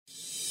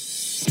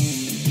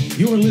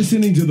You're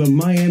listening to the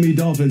Miami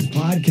Dolphins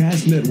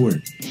Podcast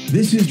Network.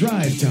 This is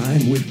Drive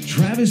Time with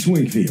Travis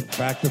Wingfield.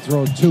 Back to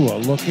throw Tua,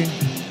 looking,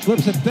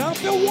 flips it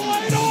downfield,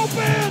 wide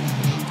open!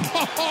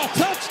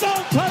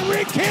 Touchdown,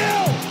 Tyreek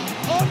Hill!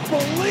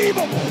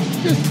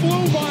 Unbelievable! Just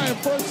flew by him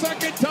for a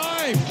second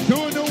time.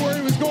 Tua knew where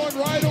he was going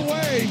right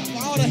away.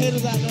 All the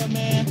haters out there,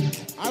 man.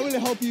 I really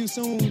hope you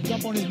soon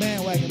jump on his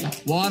bandwagon.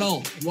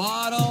 Waddle.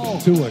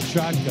 Tua,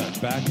 shotgun,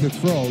 back to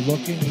throw,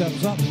 looking,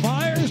 steps up,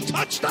 fires,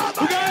 touchdown!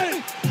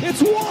 Again!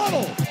 It's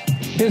Waddle!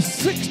 His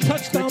sixth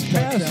touchdown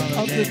pass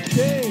of the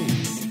day.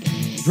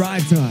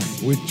 Drive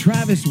Time with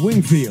Travis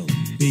Wingfield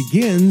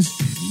begins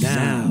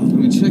now. Let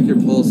me check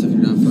your pulse if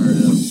you're not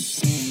fired up.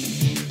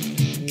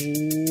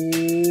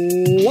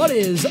 What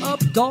is up,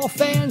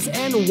 Dolphins,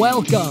 and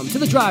welcome to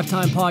the Drive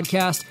Time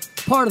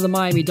Podcast, part of the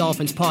Miami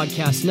Dolphins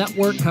Podcast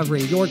Network,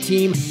 covering your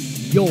team,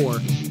 your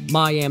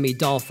Miami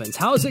Dolphins.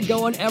 How's it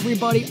going,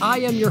 everybody? I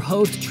am your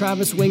host,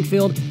 Travis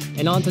Wingfield,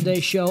 and on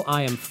today's show,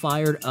 I am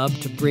fired up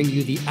to bring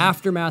you the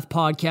Aftermath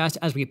Podcast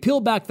as we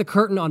peel back the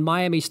curtain on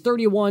Miami's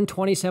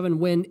 31-27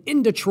 win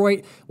in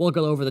Detroit. We'll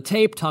go over the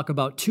tape, talk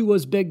about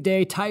Tua's big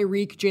day,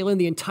 Tyreek, Jalen,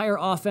 the entire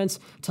offense,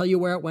 tell you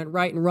where it went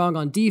right and wrong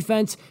on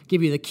defense,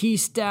 give you the key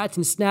stats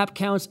and snap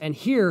counts, and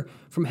hear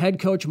from head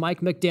coach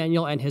Mike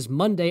McDaniel and his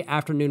Monday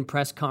afternoon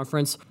press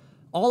conference.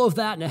 All of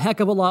that and a heck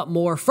of a lot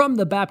more from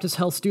the Baptist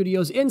Health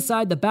Studios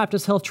inside the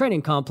Baptist Health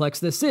Training Complex.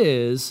 This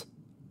is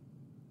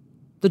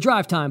the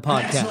Drive Time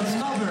Podcast.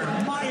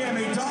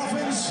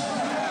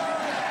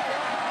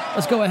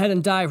 Let's go ahead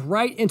and dive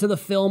right into the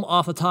film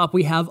off the top.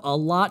 We have a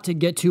lot to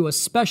get to,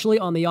 especially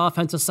on the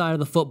offensive side of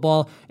the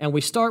football, and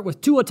we start with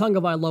Tua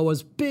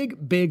Tagovailoa's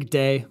big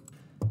day.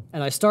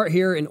 And I start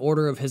here in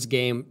order of his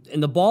game.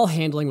 And the ball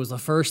handling was the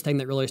first thing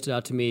that really stood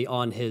out to me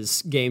on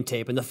his game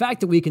tape. And the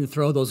fact that we can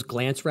throw those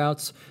glance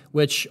routes,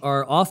 which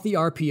are off the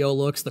RPO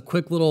looks, the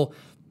quick little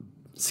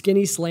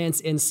skinny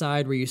slants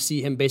inside where you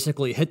see him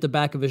basically hit the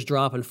back of his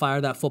drop and fire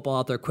that football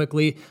out there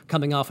quickly,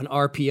 coming off an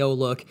RPO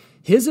look.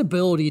 His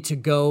ability to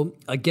go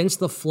against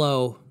the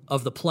flow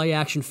of the play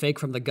action fake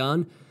from the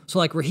gun. So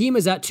like Raheem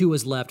is at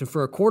Tua's left, and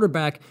for a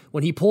quarterback,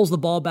 when he pulls the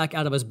ball back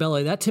out of his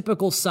belly, that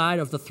typical side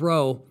of the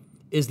throw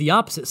is the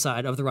opposite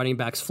side of the running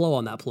back's flow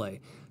on that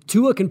play.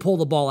 Tua can pull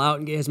the ball out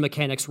and get his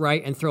mechanics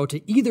right and throw to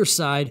either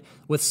side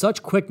with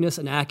such quickness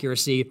and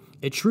accuracy.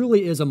 It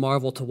truly is a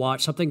marvel to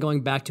watch, something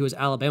going back to his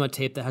Alabama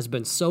tape that has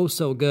been so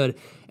good.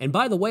 And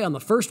by the way, on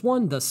the first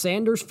one, the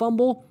Sanders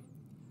fumble,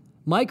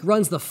 Mike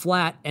runs the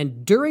flat,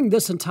 and during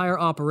this entire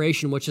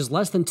operation, which is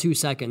less than 2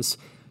 seconds,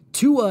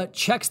 Tua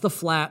checks the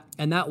flat,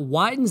 and that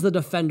widens the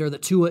defender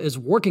that Tua is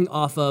working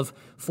off of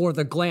for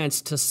the glance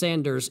to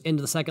Sanders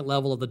into the second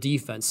level of the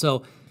defense.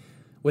 So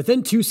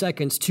within 2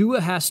 seconds, Tua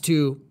has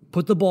to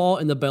put the ball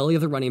in the belly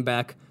of the running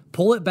back,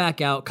 pull it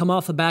back out, come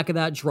off the back of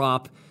that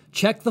drop,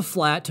 check the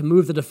flat to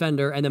move the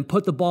defender, and then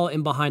put the ball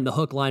in behind the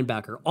hook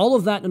linebacker. All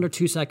of that in under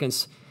 2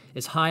 seconds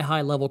is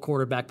high-level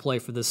quarterback play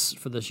for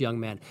this young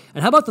man.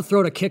 And how about the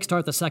throw to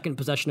kickstart the second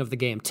possession of the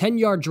game?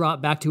 10-yard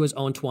drop back to his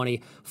own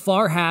 20,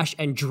 far hash,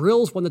 and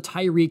drills one to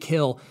Tyreek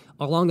Hill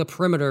along the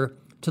perimeter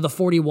to the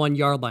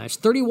 41-yard line. It's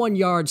 31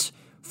 yards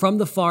from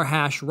the far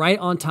hash, right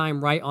on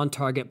time, right on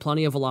target,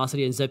 plenty of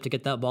velocity and zip to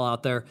get that ball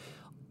out there.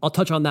 I'll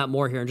touch on that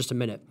more here in just a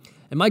minute.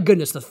 And my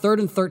goodness, the 3rd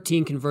and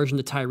 13 conversion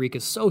to Tyreek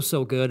is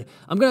so good.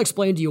 I'm going to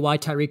explain to you why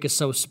Tyreek is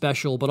so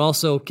special, but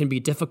also can be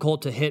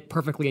difficult to hit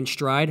perfectly in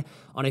stride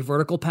on a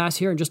vertical pass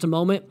here in just a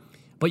moment.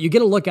 But you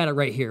get a look at it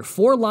right here.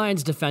 4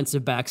 Lions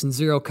defensive backs in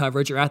zero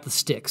coverage are at the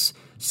sticks.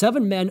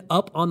 7 men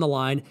up on the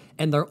line,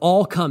 and they're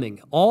all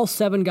coming. All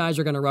 7 guys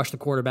are going to rush the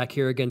quarterback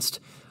here against,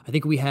 I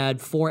think we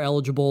had 4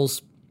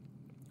 eligibles.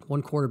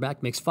 1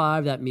 quarterback makes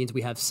 5. That means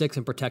we have 6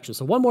 in protection.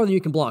 So 1 more than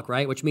you can block,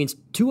 right? Which means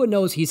Tua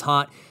knows he's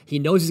hot. He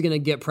knows he's going to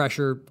get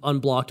pressure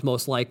unblocked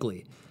most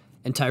likely.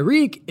 And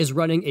Tyreek is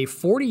running a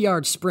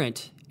 40-yard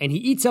sprint, and he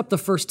eats up the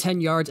first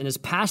 10 yards and is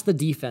past the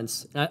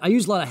defense. I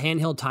use a lot of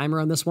handheld timer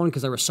on this one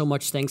because there were so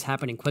much things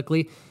happening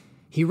quickly.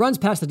 He runs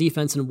past the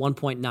defense in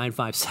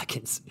 1.95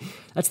 seconds.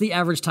 That's the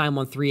average time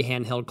on 3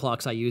 handheld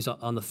clocks I use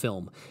on the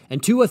film.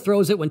 And Tua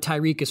throws it when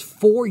Tyreek is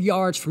 4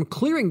 yards from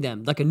clearing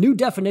them, like a new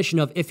definition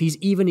of if he's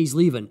even, he's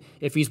leaving.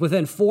 If he's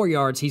within 4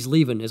 yards, he's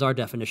leaving, is our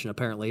definition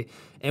apparently.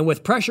 And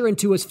with pressure in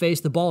Tua's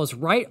face, the ball is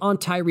right on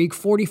Tyreek,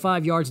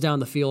 45 yards down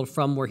the field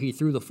from where he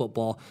threw the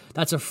football.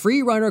 That's a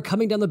free runner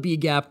coming down the B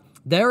gap,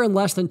 there in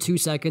less than 2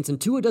 seconds,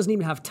 and Tua doesn't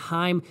even have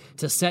time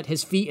to set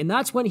his feet, and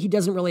that's when he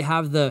doesn't really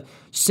have the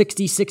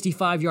 60,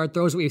 65-yard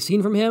throws that we've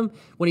seen from him.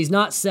 When he's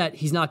not set,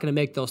 he's not going to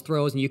make those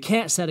throws, and you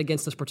can't set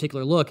against this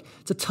particular look.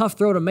 It's a tough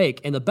throw to make,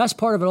 and the best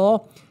part of it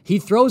all, he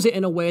throws it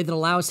in a way that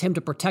allows him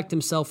to protect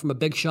himself from a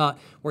big shot,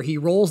 where he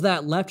rolls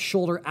that left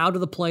shoulder out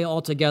of the play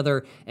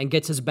altogether and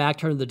gets his back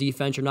turned to the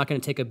defense. You're not going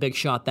to take a big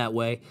shot that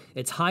way.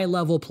 It's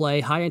high-level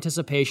play, high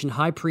anticipation,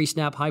 high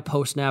pre-snap, high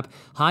post-snap,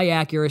 high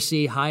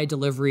accuracy, high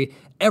delivery,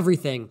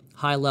 everything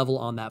high level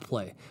on that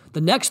play.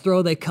 The next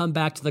throw, they come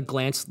back to the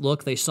glance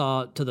look they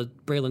saw to the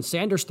Braylon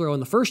Sanders throw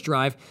in the first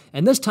drive,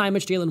 and this time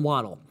it's Jalen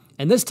Waddle.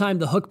 And this time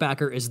the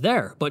hookbacker is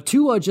there. But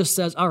Tua just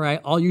says, all right,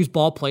 I'll use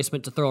ball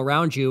placement to throw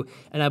around you.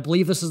 And I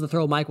believe this is the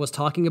throw Mike was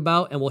talking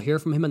about, and we'll hear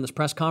from him in this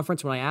press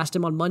conference. When I asked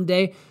him on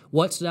Monday,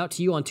 what stood out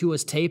to you on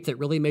Tua's tape that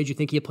really made you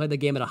think he played the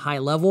game at a high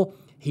level?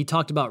 He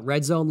talked about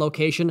red zone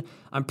location.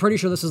 I'm pretty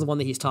sure this is the one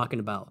that he's talking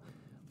about,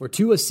 where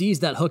Tua sees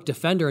that hook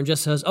defender and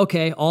just says,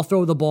 okay, I'll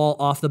throw the ball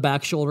off the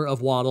back shoulder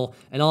of Waddle,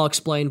 and I'll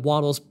explain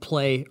Waddle's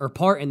play or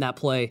part in that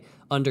play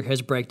under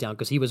his breakdown,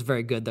 because he was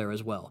very good there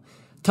as well.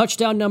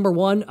 Touchdown number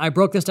 1, I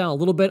broke this down a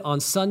little bit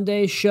on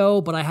Sunday's show,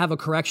 but I have a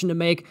correction to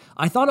make.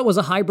 I thought it was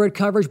a hybrid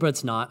coverage, but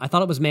it's not. I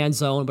thought it was man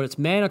zone, but it's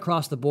man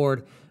across the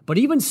board. But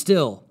even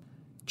still,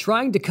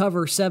 trying to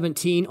cover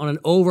 17 on an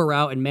over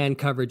route and man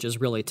coverage is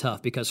really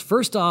tough, because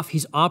first off,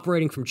 he's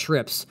operating from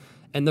trips,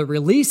 and the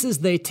releases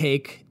they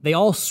take, they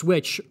all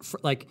switch.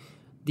 Like,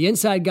 the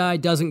inside guy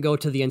doesn't go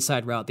to the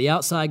inside route. The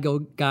outside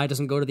guy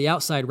doesn't go to the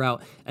outside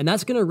route. And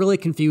that's going to really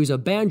confuse a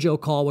banjo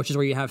call, which is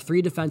where you have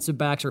 3 defensive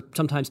backs or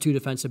sometimes 2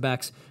 defensive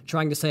backs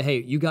trying to say,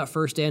 hey, you got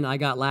first in, I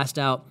got last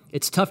out.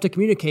 It's tough to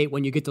communicate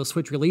when you get those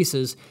switch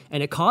releases,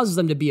 and it causes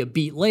them to be a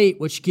beat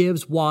late, which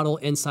gives Waddle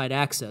inside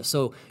access.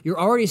 So you're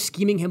already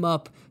scheming him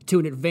up to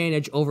an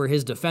advantage over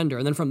his defender.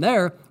 And then from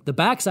there, the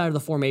backside of the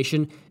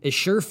formation is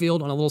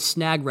Sherfield on a little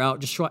snag route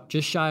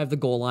just shy of the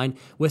goal line,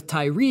 with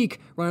Tyreek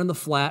running the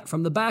flat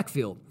from the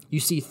backfield. You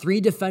see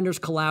 3 defenders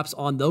collapse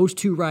on those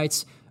 2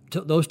 routes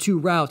to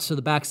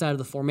the backside of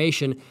the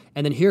formation,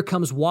 and then here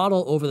comes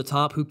Waddle over the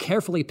top, who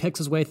carefully picks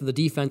his way through the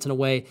defense in a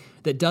way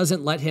that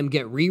doesn't let him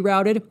get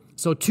rerouted.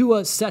 So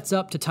Tua sets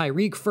up to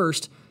Tyreek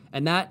first,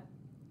 and that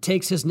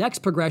takes his next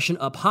progression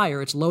up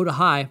higher. It's low to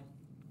high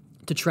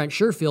to Trent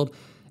Sherfield.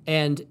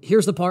 And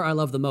here's the part I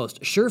love the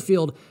most.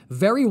 Sherfield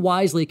very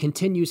wisely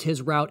continues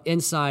his route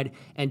inside,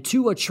 and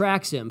Tua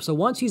tracks him. So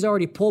once he's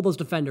already pulled those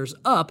defenders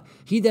up,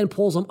 he then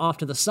pulls them off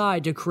to the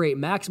side to create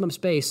maximum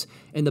space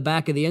in the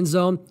back of the end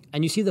zone.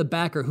 And you see the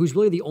backer, who's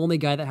really the only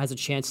guy that has a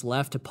chance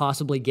left to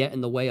possibly get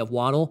in the way of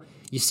Waddle.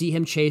 You see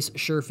him chase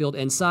Sherfield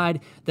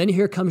inside. Then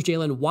here comes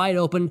Jalen wide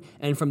open,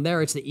 and from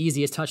there it's the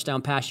easiest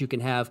touchdown pass you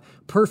can have.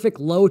 Perfect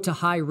low to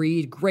high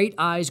read, great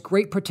eyes,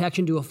 great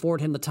protection to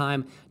afford him the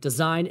time,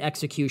 design,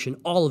 execution,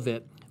 all of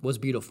it was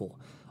beautiful.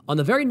 On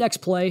the very next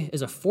play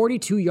is a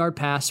 42-yard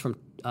pass from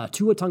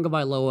Tua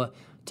Tagovailoa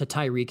to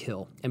Tyreek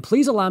Hill. And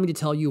please allow me to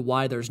tell you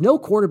why there's no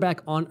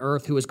quarterback on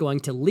earth who is going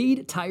to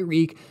lead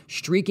Tyreek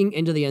streaking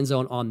into the end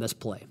zone on this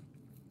play.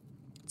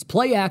 It's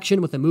play action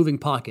with a moving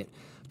pocket.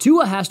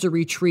 Tua has to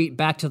retreat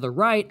back to the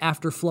right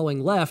after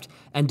flowing left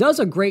and does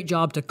a great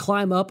job to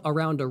climb up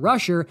around a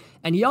rusher,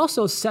 and he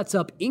also sets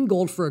up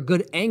Ingold for a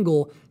good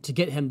angle to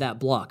get him that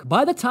block.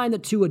 By the time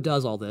that Tua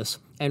does all this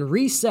and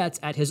resets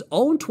at his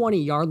own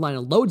 20-yard line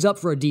and loads up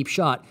for a deep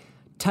shot,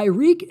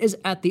 Tyreek is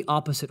at the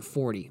opposite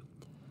 40.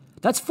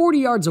 That's 40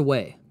 yards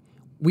away.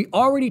 We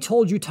already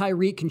told you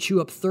Tyreek can chew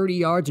up 30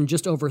 yards in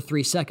just over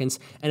 3 seconds,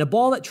 and a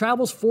ball that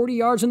travels 40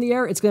 yards in the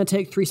air, it's going to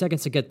take 3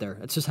 seconds to get there.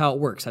 That's just how it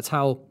works. That's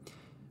how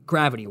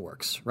gravity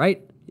works,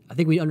 right? I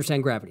think we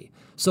understand gravity.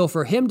 So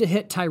for him to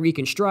hit Tyreek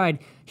in stride,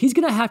 he's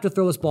going to have to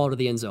throw this ball to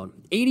the end zone,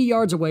 80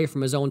 yards away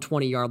from his own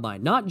 20-yard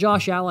line. Not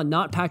Josh Allen,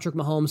 not Patrick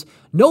Mahomes.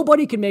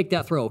 Nobody can make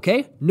that throw,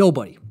 okay?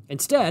 Nobody.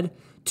 Instead,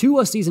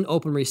 Tua sees an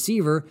open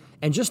receiver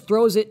and just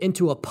throws it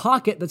into a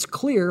pocket that's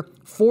clear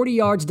 40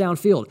 yards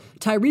downfield.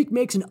 Tyreek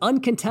makes an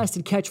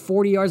uncontested catch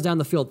 40 yards down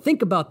the field.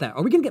 Think about that.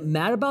 Are we going to get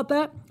mad about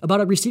that?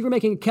 About a receiver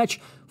making a catch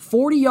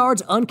 40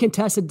 yards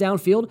uncontested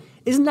downfield?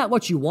 Isn't that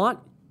what you want?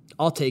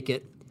 I'll take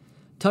it.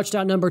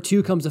 Touchdown number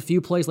 2 comes a few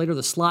plays later,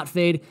 the slot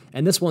fade,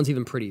 and this one's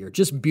even prettier.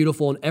 Just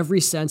beautiful in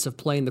every sense of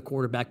playing the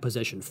quarterback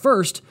position.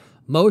 First,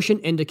 motion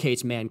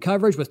indicates man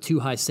coverage with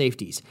 2 high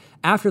safeties.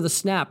 After the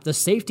snap, the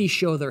safeties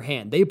show their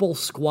hand. They both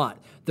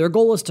squat. Their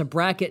goal is to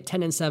bracket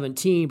 10 and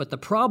 17, but the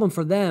problem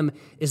for them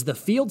is the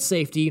field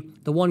safety,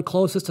 the one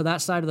closest to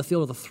that side of the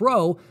field of the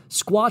throw,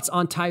 squats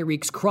on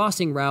Tyreek's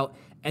crossing route,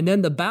 and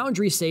then the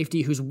boundary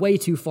safety, who's way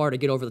too far to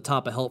get over the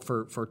top of help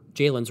for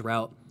Jalen's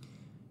route,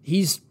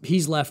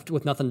 he's left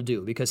with nothing to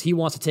do because he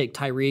wants to take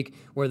Tyreek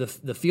where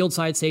the field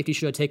side safety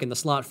should have taken the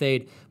slot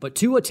fade. But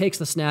Tua takes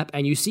the snap,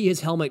 and you see his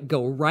helmet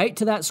go right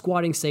to that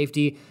squatting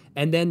safety,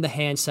 and then the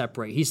hands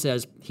separate. He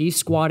says he's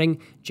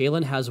squatting.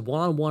 Jalen has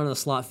one-on-one on the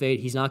slot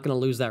fade. He's not going to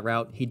lose that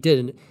route. He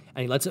didn't,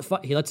 and he lets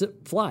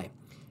it fly.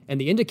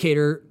 And the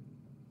indicator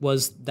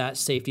was that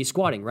safety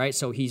squatting, right?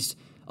 So he's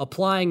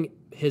applying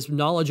his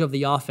knowledge of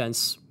the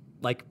offense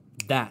like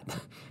that.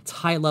 It's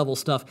high-level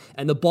stuff.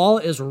 And the ball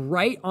is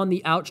right on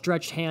the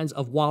outstretched hands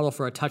of Waddle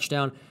for a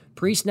touchdown.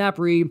 Pre-snap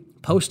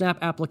read, post-snap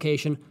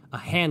application, a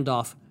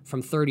handoff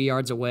from 30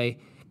 yards away.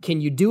 Can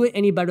you do it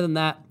any better than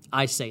that?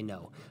 I say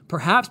no.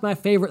 Perhaps my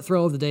favorite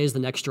throw of the day is the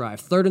next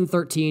drive. 3rd and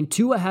 13.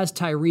 Tua has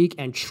Tyreek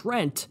and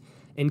Trent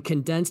in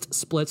condensed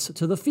splits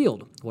to the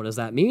field. What does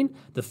that mean?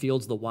 The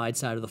field's the wide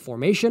side of the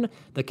formation.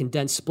 The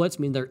condensed splits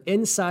mean they're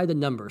inside the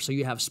number, so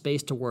you have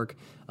space to work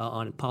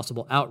on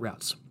possible out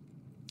routes.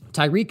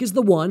 Tyreek is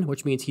the one,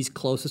 which means he's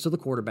closest to the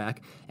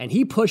quarterback, and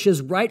he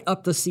pushes right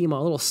up the seam on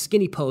a little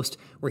skinny post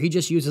where he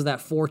just uses that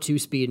 4.2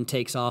 speed and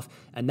takes off,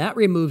 and that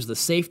removes the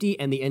safety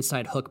and the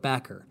inside hook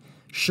backer.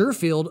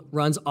 Sherfield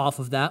runs off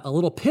of that, a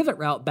little pivot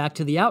route back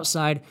to the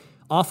outside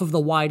off of the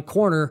wide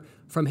corner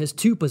from his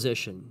 2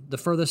 position. I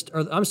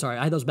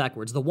had those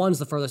backwards. The 1's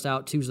the furthest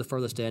out, 2's the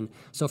furthest in.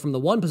 So from the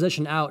 1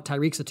 position out,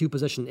 Tyreek's the 2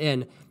 position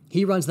in.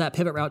 He runs that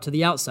pivot route to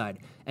the outside,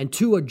 and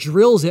Tua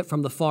drills it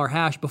from the far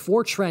hash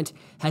before Trent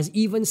has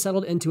even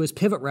settled into his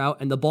pivot route,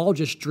 and the ball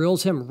just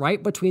drills him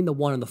right between the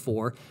 1 and the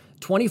 4,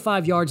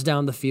 25 yards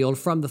down the field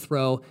from the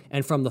throw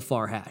and from the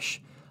far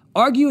hash.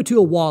 Argue to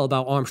a wall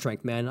about arm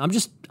strength, man.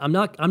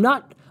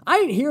 I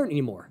ain't hearing it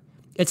anymore.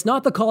 It's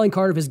not the calling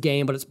card of his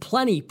game, but it's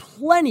plenty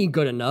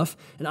good enough.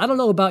 And I don't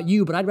know about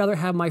you, but I'd rather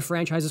have my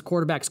franchise's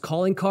quarterback's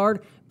calling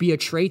card be a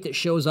trait that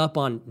shows up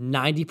on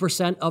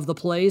 90% of the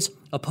plays,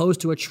 opposed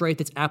to a trait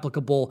that's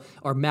applicable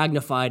or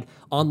magnified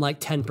on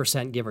like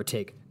 10%, give or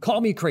take. Call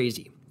me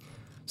crazy.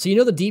 So you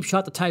know the deep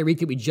shot to Tyreek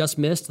that we just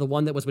missed, the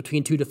one that was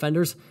between 2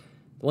 defenders,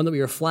 the one that we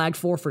were flagged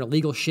for an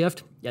illegal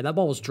shift? Yeah, that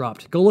ball was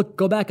dropped. Go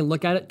back and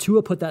look at it.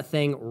 Tua put that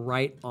thing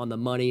right on the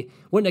money.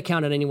 Wouldn't have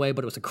counted anyway,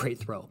 but it was a great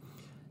throw.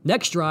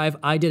 Next drive,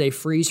 I did a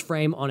freeze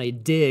frame on a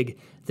dig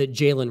that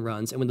Jalen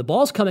runs. And when the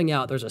ball's coming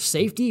out, there's a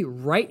safety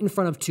right in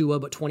front of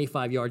Tua, but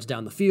 25 yards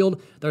down the field.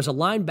 There's a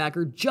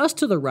linebacker just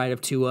to the right of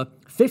Tua,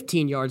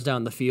 15 yards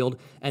down the field.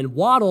 And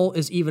Waddle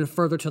is even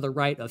further to the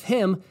right of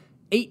him,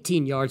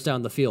 18 yards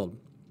down the field.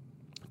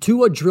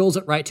 Tua drills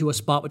it right to a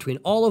spot between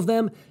all of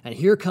them, and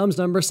here comes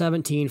number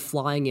 17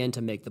 flying in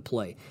to make the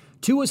play.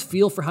 Tua's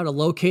feel for how to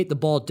locate the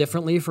ball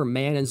differently for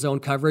man and zone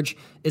coverage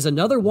is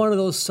another one of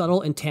those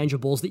subtle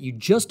intangibles that you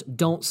just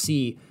don't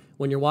see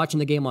when you're watching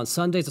the game on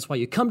Sundays. That's why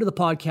you come to the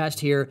podcast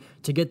here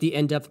to get the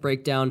in-depth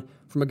breakdown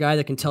from a guy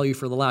that can tell you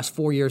for the last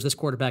 4 years this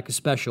quarterback is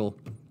special.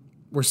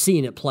 We're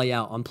seeing it play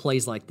out on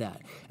plays like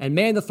that. And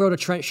man, the throw to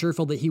Trent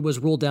Sherfield that he was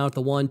ruled down at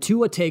the 1,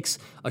 Tua takes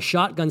a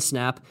shotgun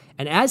snap,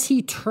 and as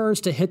he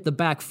turns to hit the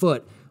back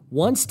foot,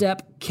 1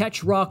 step,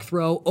 catch rock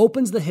throw,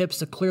 opens the hips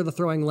to clear the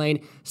throwing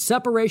lane,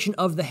 separation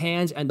of the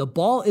hands, and the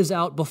ball is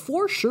out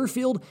before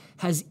Sherfield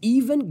has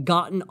even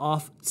gotten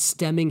off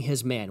stemming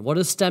his man. What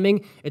is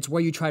stemming? It's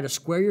where you try to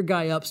square your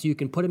guy up so you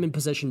can put him in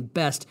position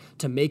best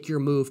to make your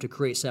move to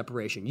create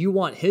separation. You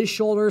want his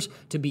shoulders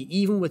to be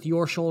even with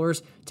your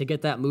shoulders to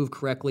get that move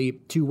correctly,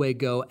 2-way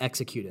go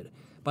executed.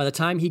 By the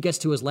time he gets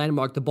to his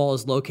landmark, the ball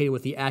is located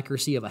with the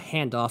accuracy of a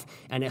handoff,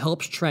 and it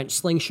helps Trent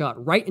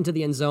slingshot right into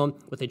the end zone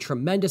with a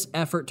tremendous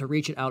effort to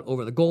reach it out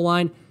over the goal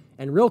line.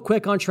 And real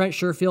quick on Trent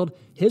Sherfield,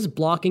 his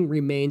blocking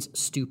remains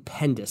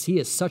stupendous. He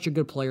is such a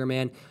good player,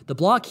 man. The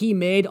block he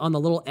made on the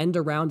little end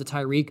around to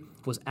Tyreek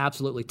was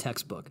absolutely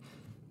textbook.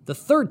 The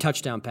 3rd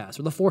touchdown pass,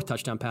 or the 4th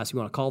touchdown pass, you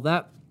want to call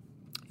that,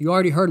 you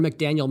already heard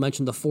McDaniel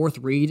mention the 4th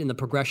read in the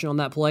progression on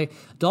that play.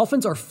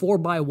 Dolphins are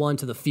 4-by-1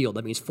 to the field.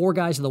 That means 4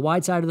 guys to the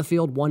wide side of the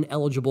field, 1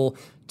 eligible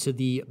to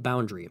the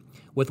boundary.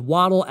 With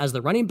Waddle as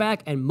the running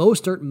back and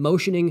Mostert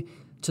motioning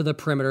to the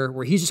perimeter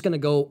where he's just going to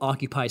go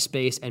occupy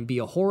space and be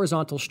a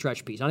horizontal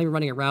stretch piece. Not even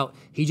running a route.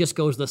 He just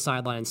goes to the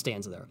sideline and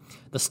stands there.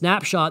 The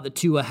snapshot that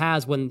Tua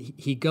has when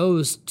he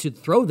goes to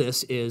throw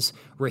this is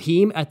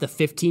Raheem at the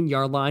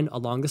 15-yard line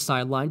along the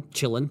sideline,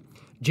 chilling.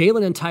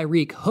 Jalen and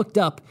Tyreek hooked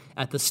up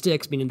at the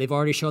sticks, meaning they've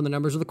already shown the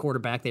numbers of the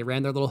quarterback. They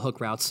ran their little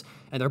hook routes,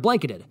 and they're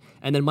blanketed.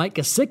 And then Mike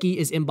Gesicki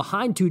is in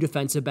behind 2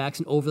 defensive backs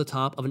and over the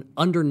top of an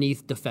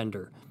underneath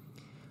defender.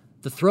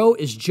 The throw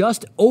is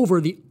just over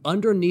the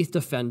underneath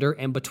defender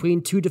and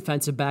between 2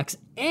 defensive backs,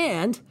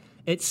 and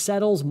it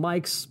settles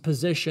Mike's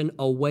position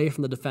away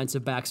from the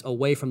defensive backs,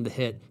 away from the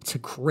hit. It's a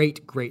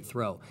great, great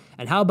throw.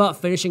 And how about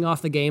finishing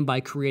off the game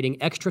by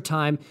creating extra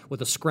time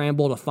with a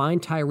scramble to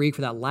find Tyreek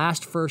for that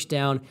last first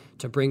down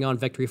to bring on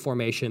victory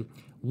formation?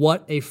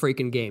 What a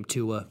freaking game,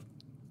 Tua.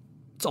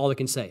 That's all I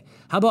can say.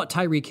 How about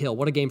Tyreek Hill?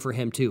 What a game for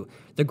him, too.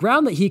 The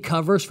ground that he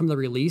covers from the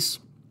release,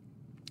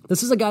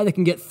 this is a guy that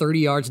can get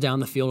 30 yards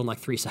down the field in like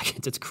 3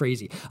 seconds. It's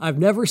crazy. I've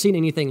never seen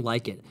anything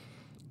like it.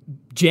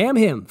 Jam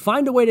him.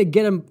 Find a way to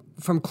get him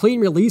from clean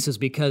releases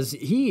because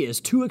he is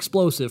too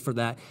explosive for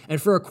that.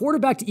 And for a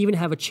quarterback to even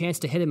have a chance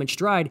to hit him in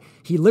stride,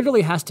 he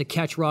literally has to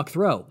catch, rock,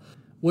 throw,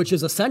 which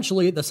is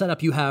essentially the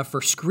setup you have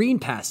for screen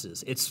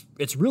passes.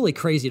 It's really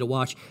crazy to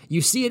watch.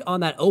 You see it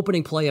on that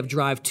opening play of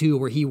Drive 2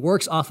 where he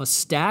works off a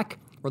stack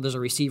where there's a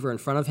receiver in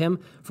front of him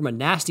from a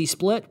nasty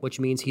split, which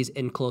means he's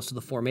in close to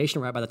the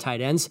formation right by the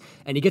tight ends,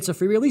 and he gets a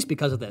free release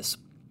because of this.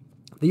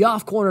 The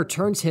off corner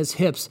turns his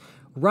hips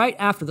right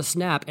after the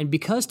snap, and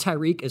because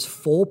Tyreek is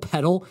full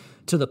pedal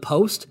to the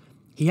post,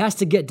 he has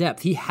to get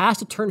depth. He has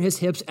to turn his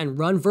hips and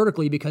run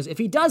vertically because if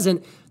he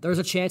doesn't, there's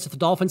a chance if the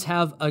Dolphins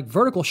have a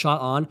vertical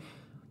shot on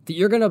that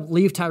you're going to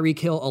leave Tyreek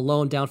Hill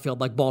alone downfield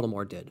like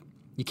Baltimore did.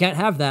 You can't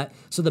have that.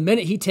 So the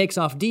minute he takes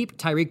off deep,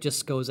 Tyreek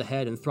just goes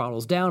ahead and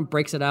throttles down,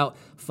 breaks it out,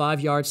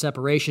 5-yard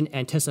separation,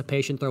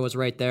 anticipation throw is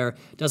right there.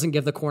 Doesn't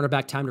give the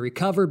cornerback time to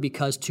recover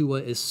because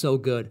Tua is so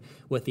good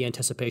with the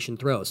anticipation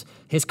throws.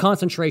 His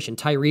concentration,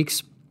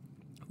 Tyreek's,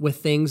 with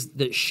things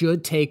that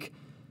should take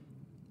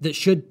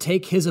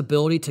his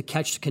ability to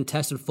catch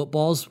contested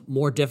footballs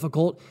more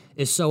difficult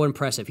is so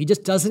impressive. He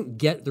just doesn't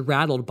get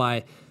rattled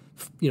by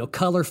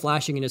color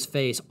flashing in his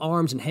face,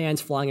 arms and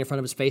hands flying in front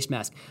of his face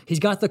mask. He's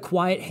got the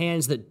quiet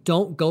hands that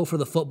don't go for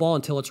the football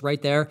until it's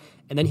right there,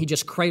 and then he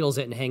just cradles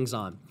it and hangs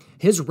on.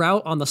 His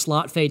route on the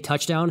slot fade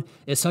touchdown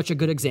is such a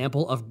good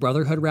example of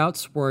brotherhood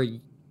routes where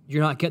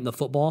you're not getting the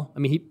football. I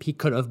mean, he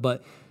could have,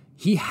 but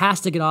he has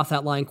to get off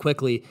that line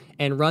quickly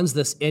and runs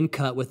this in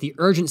cut with the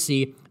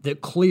urgency that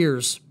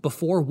clears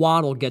before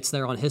Waddle gets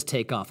there on his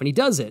takeoff. And he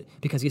does it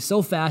because he's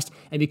so fast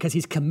and because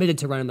he's committed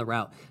to running the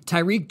route.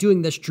 Tyreek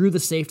doing this drew the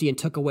safety and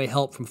took away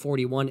help from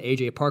 41,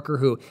 A.J. Parker,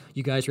 who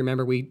you guys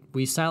remember we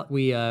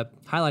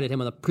highlighted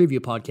him on the preview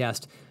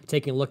podcast,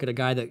 taking a look at a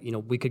guy that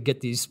we could get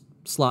these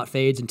slot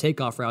fades and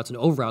takeoff routes and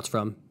over routes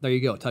from. There you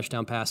go,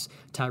 touchdown pass.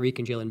 Tyreek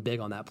and Jalen big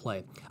on that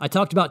play. I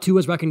talked about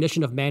Tua's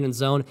recognition of man and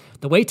zone.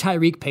 The way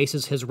Tyreek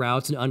paces his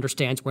routes and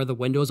understands where the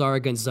windows are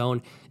against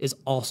zone is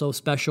also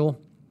special.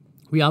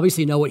 We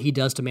obviously know what he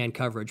does to man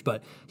coverage,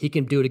 but he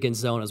can do it against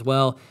zone as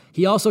well.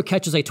 He also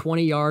catches a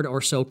 20-yard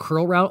or so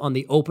curl route on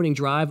the opening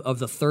drive of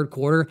the third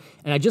quarter,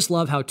 and I just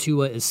love how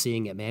Tua is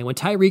seeing it, man. When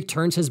Tyreek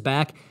turns his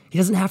back, he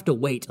doesn't have to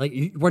wait.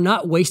 We're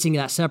not wasting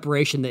that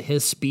separation that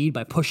his speed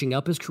by pushing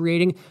up is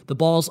creating. The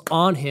ball's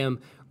on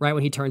him right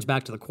when he turns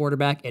back to the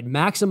quarterback. It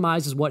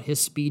maximizes what his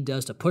speed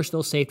does to push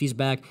those safeties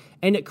back,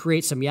 and it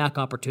creates some yak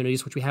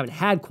opportunities, which we haven't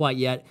had quite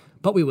yet,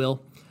 but we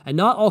will. And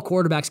not all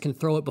quarterbacks can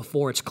throw it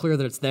before it's clear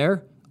that it's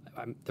there.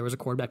 There was a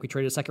quarterback we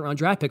traded a second-round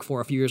draft pick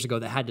for a few years ago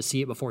that had to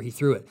see it before he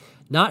threw it.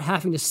 Not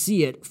having to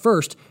see it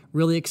first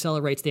really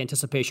accelerates the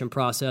anticipation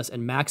process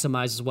and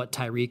maximizes what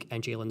Tyreek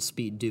and Jalen's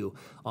speed do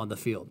on the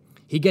field.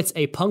 He gets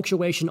a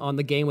punctuation on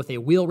the game with a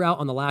wheel route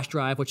on the last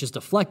drive, which is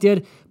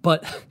deflected,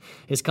 but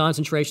his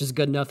concentration is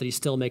good enough that he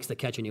still makes the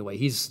catch anyway.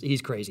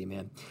 He's crazy,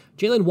 man.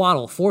 Jalen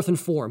Waddle, 4th and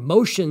 4.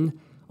 Motion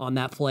on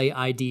that play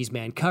IDs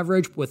man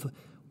coverage with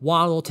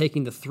Waddle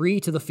taking the 3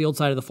 to the field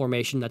side of the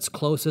formation that's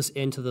closest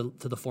into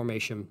the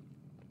formation.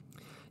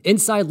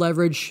 Inside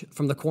leverage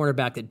from the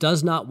cornerback that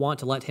does not want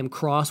to let him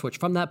cross, which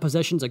from that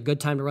position is a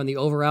good time to run the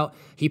over route.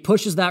 He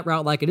pushes that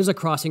route like it is a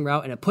crossing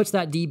route, and it puts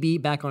that DB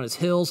back on his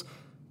heels,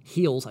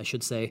 I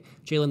should say.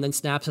 Jalen then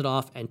snaps it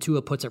off, and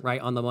Tua puts it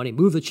right on the money.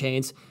 Move the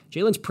chains.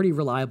 Jalen's pretty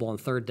reliable on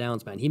third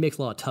downs, man. He makes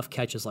a lot of tough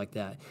catches like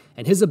that.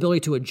 And his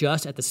ability to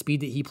adjust at the speed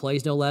that he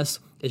plays, no less,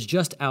 is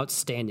just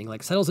outstanding.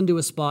 Settles into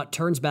a spot,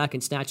 turns back,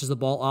 and snatches the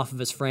ball off of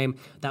his frame.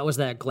 That was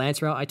that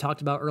glance route I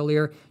talked about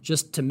earlier.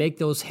 Just to make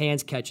those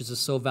hands catches is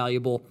so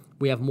valuable.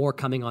 We have more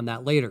coming on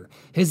that later.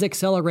 His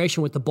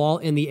acceleration with the ball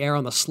in the air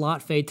on the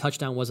slot fade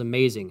touchdown was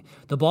amazing.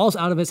 The ball's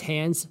out of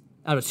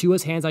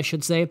Tua's hands, I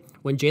should say,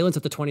 when Jalen's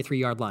at the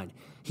 23-yard line.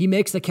 He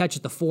makes the catch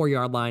at the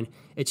 4-yard line.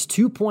 It's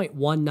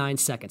 2.19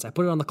 seconds. I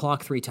put it on the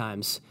clock 3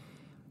 times.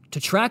 To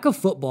track a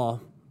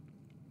football,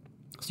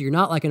 so you're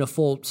not like in a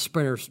full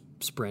sprinter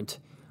sprint,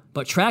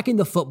 but tracking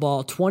the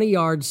football 20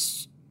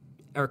 yards,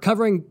 or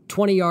covering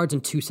 20 yards in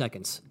 2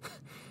 seconds.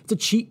 It's a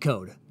cheat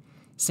code.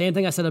 Same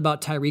thing I said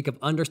about Tyreek of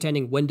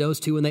understanding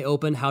windows too when they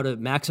open, how to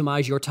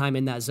maximize your time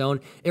in that zone.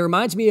 It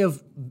reminds me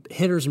of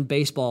hitters in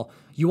baseball.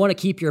 You want to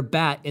keep your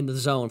bat in the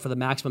zone for the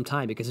maximum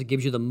time because it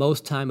gives you the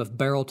most time of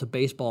barrel to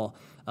baseball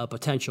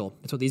potential.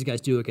 That's what these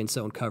guys do against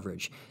zone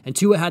coverage. And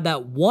Tua had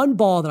that one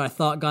ball that I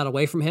thought got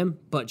away from him,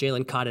 but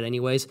Jalen caught it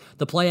anyways.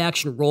 The play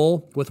action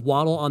roll with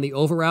Waddle on the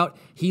over route,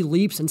 he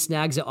leaps and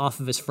snags it off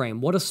of his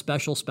frame. What a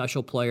special,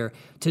 special player.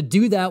 To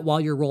do that while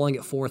you're rolling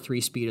at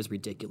 4.3 speed is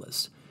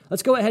ridiculous.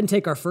 Let's go ahead and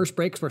take our first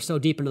break because we're so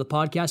deep into the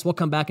podcast. We'll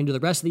come back and do the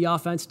rest of the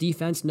offense,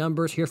 defense,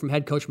 numbers, hear from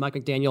head coach Mike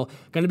McDaniel.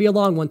 Going to be a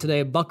long one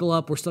today. Buckle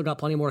up. We're still got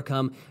plenty more to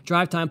come.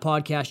 Drive Time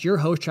Podcast, your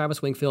host, Travis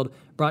Wingfield,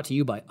 brought to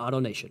you by Auto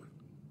Nation.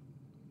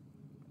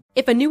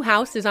 If a new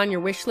house is on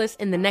your wish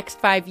list in the next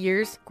 5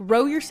 years,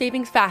 grow your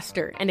savings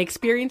faster and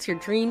experience your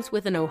dreams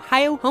with an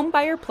Ohio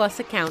Homebuyer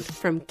Plus account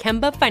from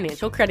Kemba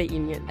Financial Credit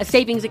Union. A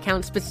savings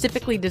account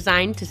specifically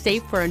designed to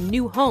save for a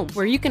new home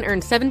where you can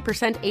earn 7%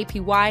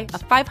 APY,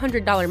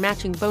 a $500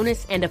 matching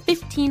bonus, and a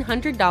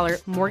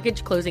 $1,500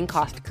 mortgage closing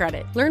cost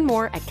credit. Learn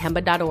more at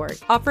Kemba.org.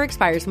 Offer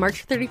expires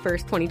March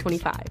 31st,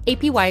 2025.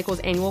 APY equals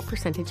annual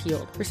percentage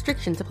yield.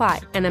 Restrictions apply.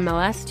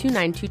 NMLS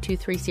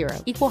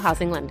 292230. Equal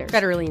housing lender.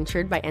 Federally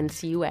insured by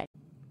NCUA.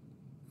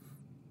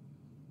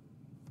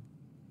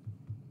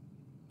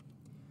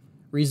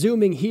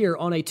 Resuming here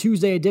on a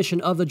Tuesday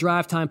edition of the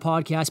Drive Time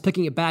Podcast,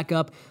 picking it back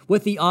up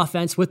with the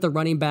offense, with the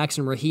running backs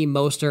and Raheem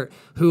Mostert,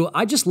 who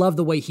I just love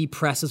the way he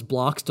presses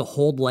blocks to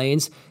hold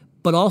lanes,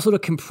 but also to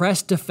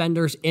compress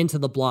defenders into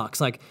the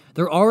blocks.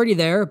 They're already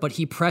there, but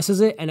he presses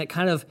it, and it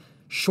kind of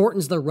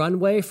shortens the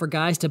runway for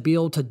guys to be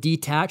able to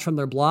detach from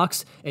their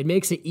blocks. It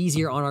makes it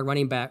easier on our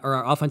running back or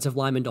our offensive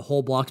lineman to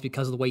hold blocks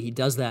because of the way he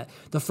does that.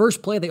 The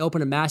first play, they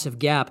open a massive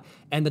gap,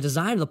 and the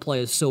design of the play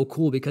is so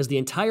cool because the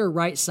entire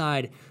right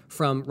side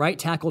from right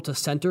tackle to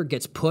center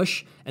gets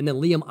push, and then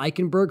Liam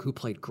Eichenberg, who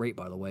played great,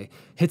 by the way,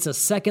 hits a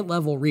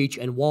second-level reach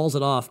and walls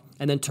it off,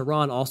 and then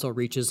Teron also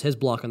reaches his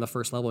block on the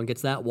first level and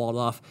gets that walled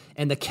off.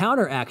 And the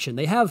counter action,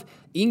 they have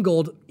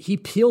Ingold, he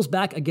peels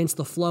back against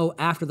the flow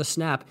after the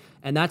snap,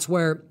 and that's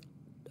where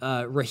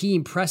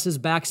Raheem presses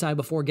backside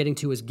before getting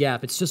to his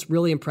gap. It's just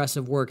really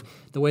impressive work,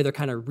 the way they're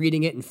kind of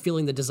reading it and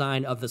feeling the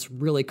design of this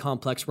really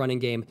complex running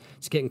game.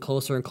 It's getting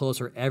closer and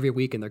closer every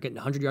week, and they're getting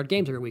 100-yard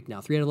games every week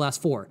now, 3 out of the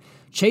last 4.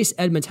 Chase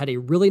Edmonds had a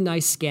really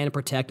nice scan and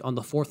protect on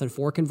the 4th and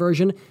 4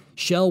 conversion.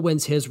 Shell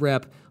wins his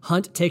rep.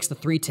 Hunt takes the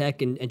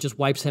 3-tech and just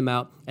wipes him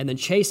out. And then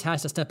Chase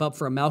has to step up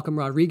for a Malcolm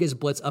Rodriguez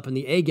blitz up in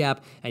the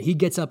A-gap, and he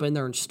gets up in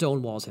there and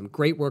stonewalls him.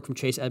 Great work from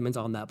Chase Edmonds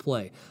on that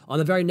play. On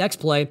the very next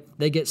play,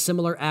 they get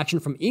similar action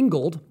from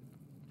Ingold,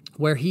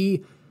 where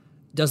he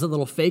does a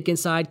little fake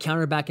inside,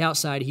 counter back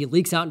outside. He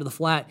leaks out into the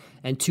flat,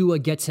 and Tua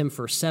gets him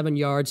for 7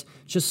 yards.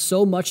 Just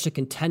so much to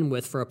contend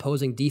with for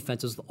opposing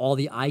defenses with all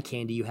the eye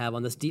candy you have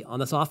on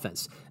this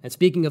offense. And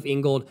speaking of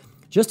Ingold,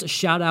 just a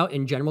shout out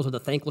in general to the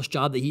thankless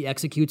job that he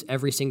executes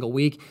every single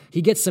week.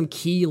 He gets some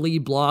key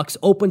lead blocks,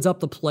 opens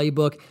up the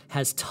playbook,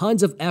 has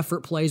tons of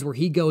effort plays where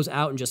he goes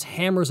out and just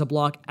hammers a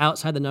block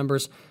outside the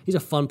numbers. He's a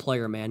fun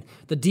player, man.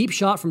 The deep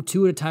shot from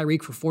Tua to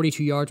Tyreek for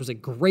 42 yards was a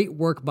great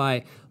work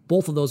by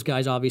both of those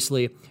guys,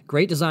 obviously.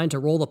 Great design to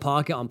roll the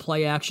pocket on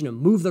play action and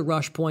move the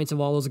rush points of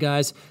all those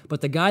guys.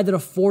 But the guy that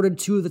afforded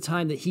Tua the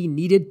time that he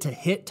needed to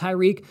hit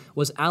Tyreek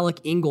was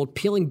Alec Ingold,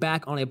 peeling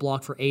back on a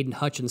block for Aiden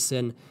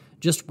Hutchinson.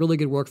 Just really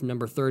good work from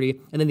number 30.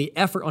 And then the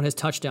effort on his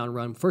touchdown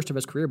run, first of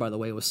his career, by the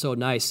way, was so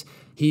nice.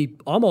 He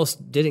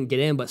almost didn't get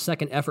in, but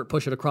second effort,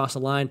 push it across the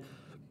line.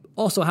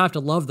 Also have to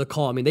love the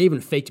call. I mean, they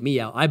even faked me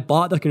out. I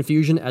bought the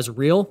confusion as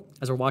real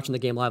as we're watching the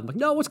game live. I'm like,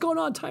 no, what's going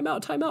on?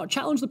 Timeout.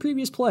 Challenge the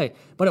previous play.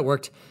 But it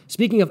worked.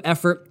 Speaking of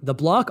effort, the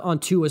block on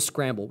Tua's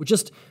scramble.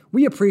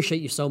 We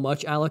appreciate you so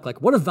much, Alec.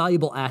 Like, what a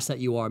valuable asset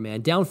you are,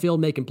 man. Downfield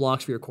making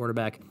blocks for your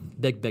quarterback.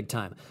 Big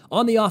time.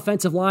 On the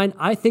offensive line,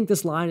 I think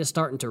this line is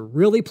starting to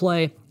really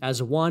play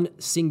as one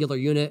singular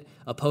unit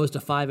opposed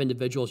to 5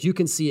 individuals. You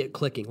can see it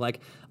clicking.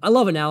 Like, I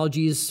love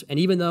analogies, and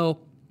even though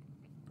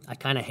I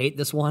kind of hate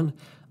this one,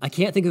 I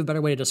can't think of a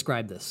better way to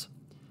describe this.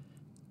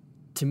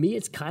 To me,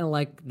 it's kind of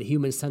like the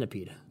Human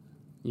Centipede.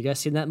 You guys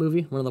seen that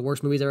movie? One of the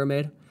worst movies ever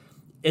made?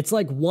 It's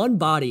like one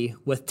body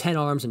with 10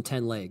 arms and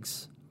 10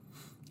 legs.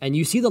 And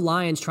you see the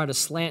Lions try to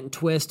slant and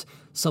twist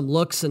some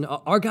looks, and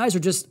our guys are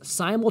just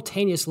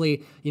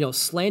simultaneously,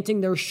 slanting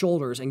their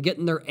shoulders and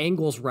getting their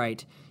angles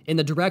right in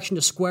the direction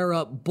to square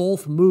up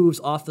both moves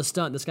off the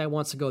stunt. This guy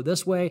wants to go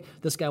this way.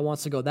 This guy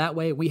wants to go that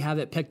way. We have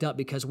it picked up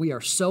because we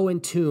are so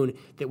in tune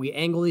that we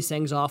angle these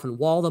things off and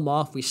wall them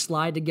off. We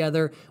slide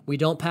together. We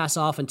don't pass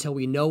off until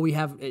we know we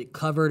have it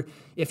covered.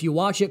 If you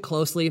watch it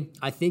closely,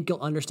 I think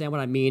you'll understand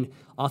what I mean.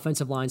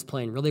 Offensive line's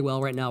playing really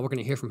well right now. We're going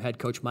to hear from head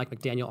coach Mike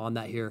McDaniel on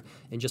that here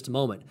in just a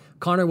moment.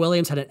 Connor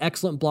Williams had an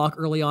excellent block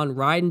early on,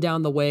 riding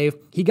down the wave.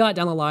 He got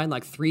down the line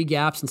like 3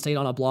 gaps and stayed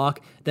on a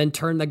block, then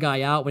turned the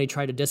guy out when he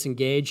tried to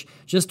disengage.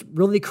 Just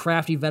really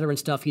crafty veteran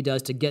stuff he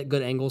does to get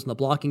good angles in the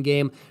blocking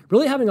game.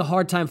 Really having a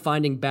hard time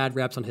finding bad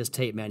reps on his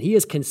tape, man. He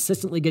is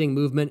consistently getting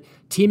movement,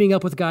 teaming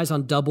up with guys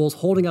on doubles,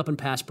 holding up in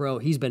pass pro.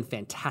 He's been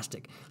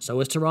fantastic. So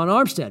is Teron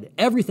Armstead.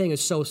 Everything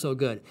is so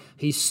good.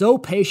 He's so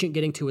patient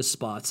getting to his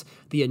spots.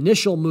 The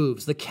initial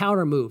moves, the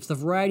counter moves, the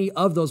variety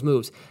of those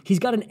moves. He's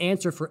got an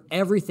answer for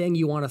everything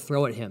you want to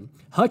throw at him.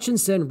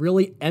 Hutchinson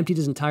really emptied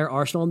his entire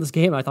arsenal in this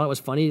game. I thought it was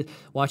funny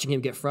watching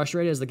him get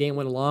frustrated as the game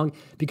went along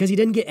because he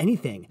didn't get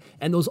anything.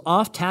 And those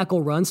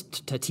off-tackle runs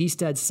to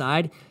Teested's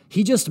side,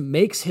 he just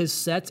makes his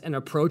sets and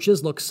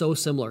approaches look so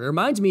similar. It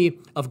reminds me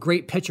of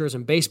great pitchers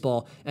in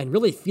baseball and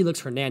really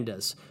Felix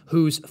Hernandez,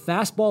 whose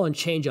fastball and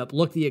changeup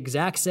look the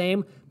exact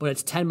same, but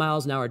it's 10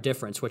 miles an hour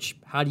difference, which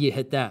how do you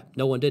hit that?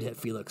 No one did hit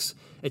Felix.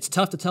 It's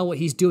tough to tell what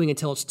he's doing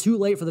until it's too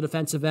late for the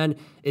defensive end.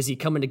 Is he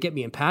coming to get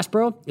me in pass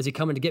pro? Is he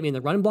coming to get me in the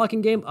run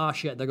blocking game? Oh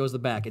shit, there goes the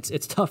back.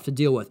 It's tough to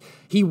deal with.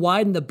 He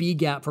widened the B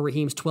gap for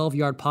Raheem's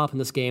 12-yard pop in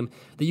this game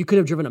that you could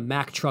have driven a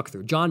Mack truck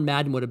through. John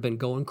Madden would have been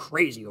going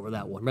crazy over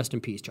that one. Rest in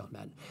peace, John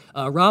Madden.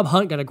 Rob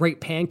Hunt got a great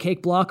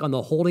pancake block on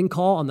the holding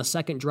call on the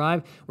second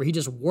drive where he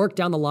just worked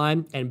down the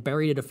line and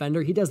buried a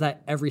defender. He does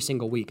that every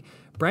single week.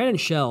 Brandon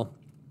Shell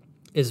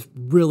is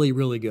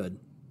really good.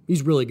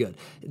 He's really good.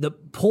 The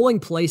pulling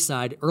play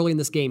side early in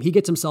this game, he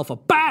gets himself a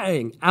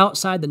bang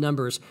outside the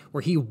numbers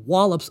where he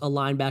wallops a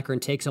linebacker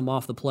and takes him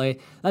off the play.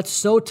 That's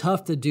so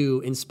tough to do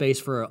in space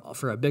for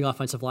a big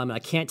offensive lineman. I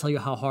can't tell you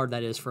how hard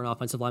that is for an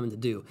offensive lineman to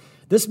do.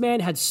 This man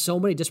had so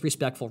many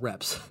disrespectful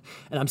reps,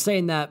 and I'm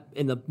saying that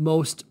in the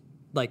most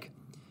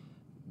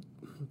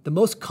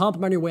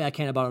complimentary way I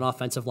can about an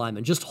offensive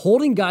lineman. Just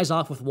holding guys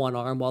off with one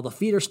arm while the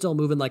feet are still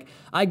moving, like,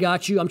 I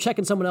got you, I'm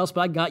checking someone else,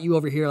 but I got you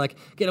over here, like,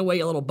 get away,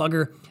 you little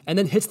bugger, and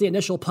then hits the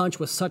initial punch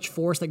with such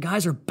force that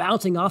guys are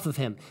bouncing off of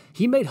him.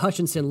 He made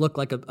Hutchinson look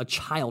like a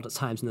child at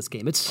times in this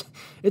game. It's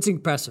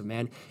impressive,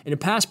 man. And in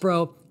pass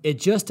pro, it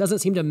just doesn't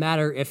seem to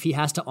matter if he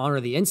has to honor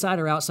the inside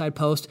or outside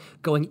post.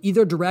 Going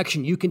either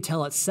direction, you can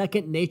tell it's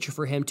second nature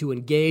for him to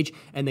engage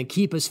and then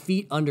keep his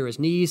feet under his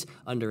knees,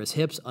 under his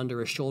hips, under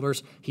his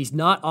shoulders. He's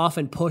not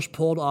often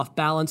pulled off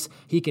balance.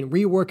 He can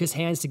rework his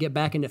hands to get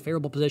back into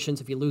favorable positions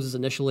if he loses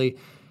initially.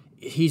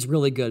 He's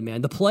really good,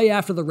 man. The play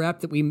after the rep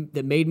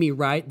that made me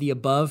write the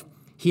above,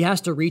 he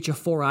has to reach a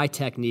 4-eye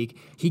technique.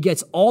 He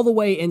gets all the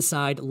way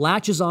inside,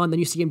 latches on, then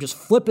you see him just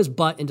flip his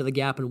butt into the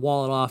gap and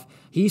wall it off.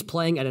 He's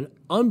playing at an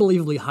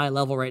unbelievably high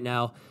level right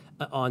now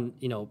on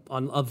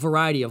a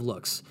variety of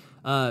looks.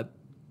 Liam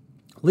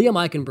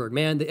Eichenberg,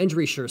 man, the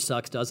injury sure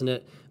sucks, doesn't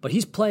it? But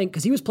he's playing,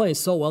 because he was playing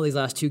so well these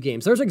last 2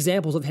 games. There's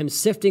examples of him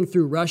sifting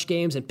through rush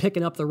games and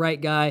picking up the right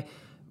guy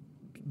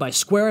by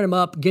squaring him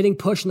up, getting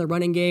pushed in the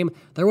running game.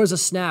 There was a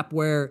snap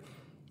where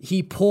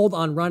he pulled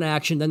on run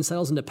action, then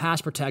settles into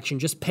pass protection,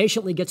 just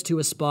patiently gets to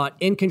his spot,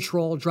 in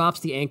control, drops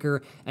the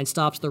anchor, and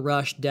stops the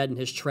rush dead in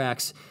his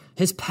tracks.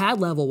 His pad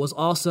level was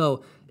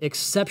also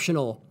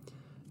exceptional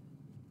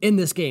in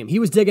this game. He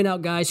was digging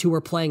out guys who were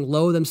playing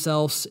low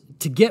themselves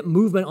to get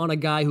movement on a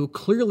guy who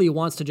clearly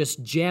wants to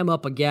just jam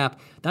up a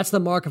gap. That's the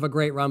mark of a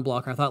great run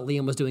blocker. I thought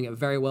Liam was doing it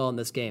very well in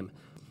this game.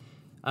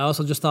 I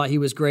also just thought he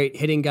was great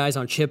hitting guys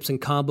on chips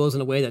and combos in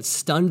a way that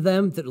stunned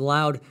them, that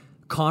allowed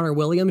Connor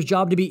Williams'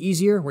 job to be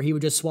easier, where he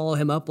would just swallow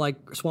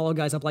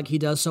guys up like he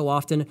does so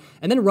often.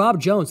 And then Rob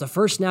Jones, the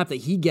first snap that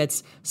he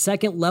gets,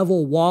 second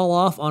level wall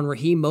off on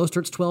Raheem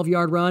Mostert's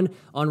 12-yard run.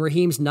 On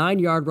Raheem's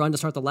 9-yard run to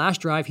start the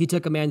last drive, he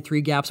took a man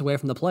 3 gaps away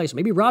from the play. So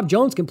maybe Rob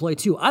Jones can play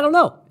too. I don't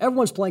know.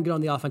 Everyone's playing good on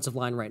the offensive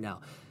line right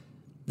now.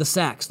 The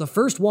sacks. The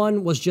first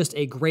one was just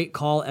a great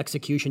call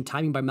execution,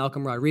 timing by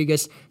Malcolm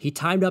Rodriguez. He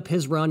timed up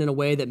his run in a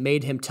way that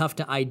made him tough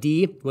to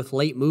ID with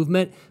late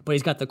movement, but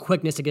he's got the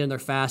quickness to get in there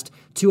fast.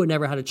 Tua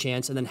never had a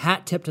chance, and then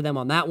hat tip to them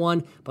on that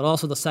one, but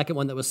also the second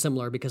one that was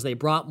similar because they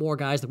brought more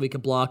guys that we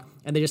could block,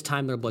 and they just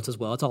timed their blitz as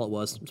well. That's all it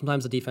was.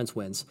 Sometimes the defense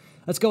wins.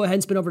 Let's go ahead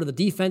and spin over to the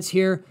defense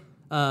here.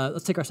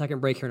 Let's take our second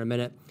break here in a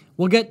minute.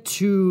 We'll get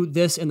to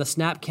this in the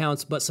snap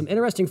counts, but some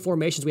interesting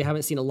formations we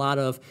haven't seen a lot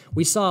of.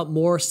 We saw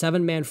more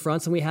 7-man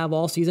fronts than we have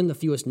all season, the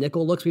fewest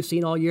nickel looks we've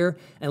seen all year,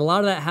 and a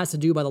lot of that has to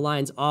do by the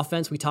Lions'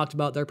 offense. We talked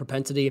about their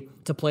propensity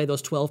to play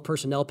those 12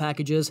 personnel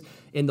packages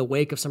in the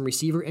wake of some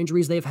receiver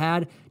injuries they've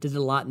had. Did it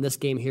a lot in this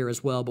game here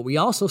as well, but we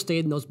also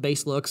stayed in those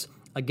base looks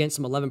against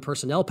some 11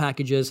 personnel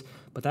packages,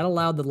 but that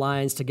allowed the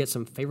Lions to get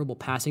some favorable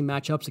passing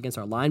matchups against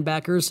our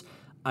linebackers.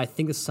 I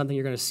think this is something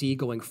you're going to see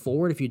going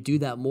forward if you do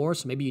that more,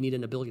 so maybe you need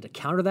an ability to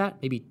counter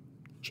that. Maybe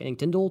Channing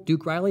Tindall,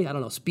 Duke Riley, I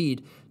don't know.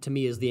 Speed, to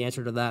me, is the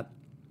answer to that.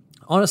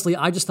 Honestly,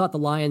 I just thought the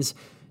Lions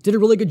did a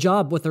really good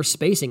job with their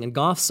spacing, and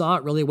Goff saw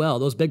it really well.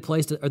 Those big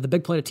plays, the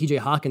big play to T.J.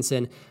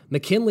 Hawkinson,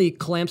 McKinley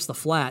clamps the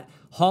flat,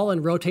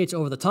 Holland rotates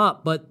over the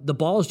top, but the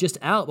ball is just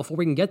out before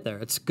we can get there.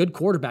 It's good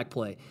quarterback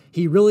play.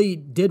 He really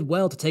did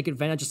well to take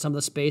advantage of some of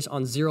the space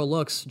on 0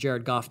 looks,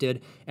 Jared Goff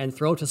did, and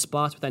throw to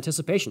spots with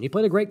anticipation. He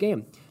played a great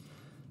game.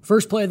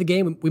 First play of the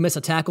game, we miss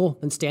a tackle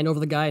and stand over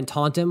the guy and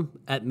taunt him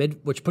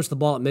which puts the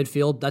ball at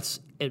midfield. That's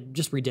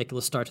just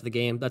ridiculous start to the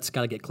game. That's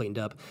got to get cleaned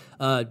up.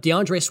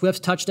 DeAndre Swift's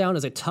touchdown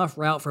is a tough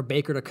route for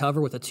Baker to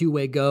cover with a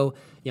 2-way go.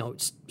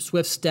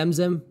 Swift stems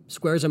him,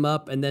 squares him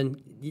up, and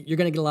then you're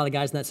going to get a lot of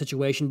guys in that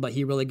situation, but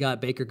he really got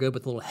Baker good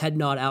with a little head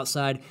nod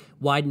outside,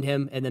 widen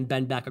him, and then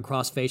bend back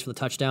across face for the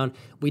touchdown.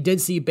 We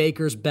did see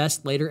Baker's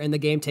best later in the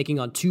game, taking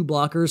on 2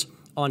 blockers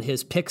on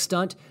his pick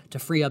stunt to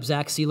free up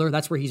Zach Sealer.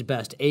 That's where he's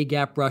best.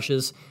 A-gap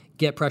rushes,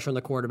 get pressure on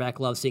the quarterback.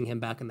 Love seeing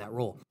him back in that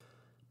role.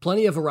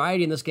 Plenty of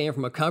variety in this game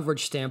from a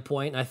coverage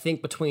standpoint. I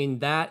think between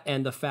that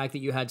and the fact that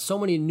you had so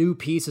many new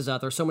pieces out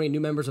there, so many new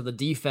members of the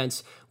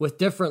defense with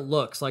different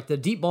looks, like the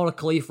deep ball to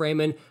Khalif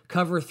Raymond,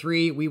 cover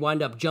 3, we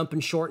wind up jumping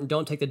short and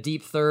don't take the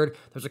deep third.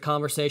 There's a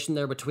conversation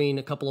there between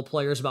a couple of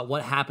players about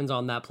what happens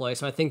on that play.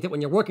 So I think that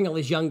when you're working all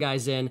these young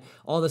guys in,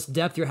 all this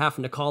depth you're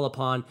having to call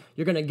upon,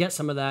 you're going to get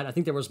some of that. I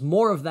think there was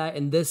more of that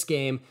in this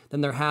game than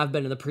there have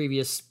been in the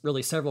previous,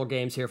 really several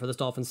games here for this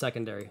Dolphins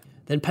secondary.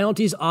 Then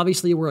penalties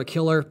obviously were a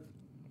killer.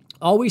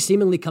 Always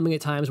seemingly coming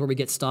at times where we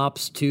get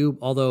stops too,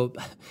 although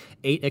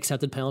 8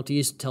 accepted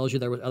penalties tells you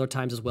there were other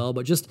times as well,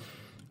 but just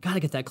got to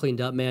get that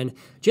cleaned up, man.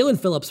 Jalen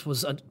Phillips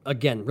was,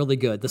 again, really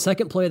good. The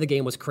second play of the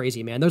game was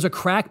crazy, man. There's a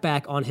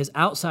crackback on his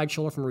outside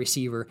shoulder from a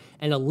receiver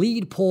and a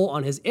lead pull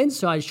on his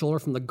inside shoulder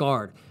from the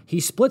guard.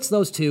 He splits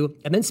those two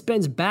and then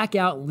spins back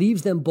out,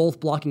 leaves them both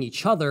blocking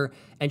each other,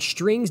 and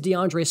strings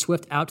DeAndre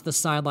Swift out to the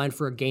sideline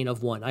for a gain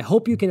of 1. I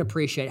hope you can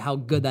appreciate how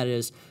good that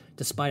is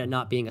despite it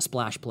not being a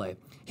splash play.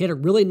 He had a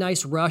really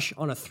nice rush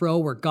on a throw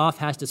where Goff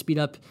has to speed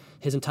up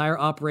his entire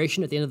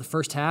operation at the end of the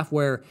first half,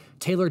 where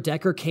Taylor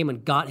Decker came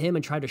and got him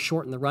and tried to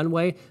shorten the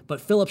runway,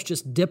 but Phillips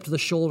just dipped the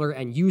shoulder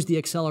and used the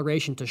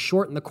acceleration to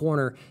shorten the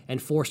corner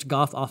and forced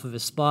Goff off of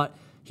his spot.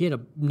 He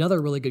had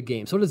another really good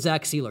game. So did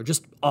Zach Sealer.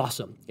 Just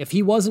awesome. If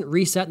he wasn't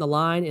resetting the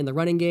line in the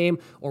running game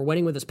or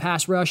winning with his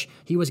pass rush,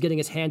 he was getting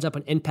his hands up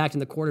and impacting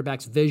the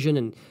quarterback's vision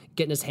and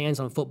getting his hands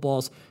on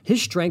footballs.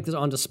 His strength is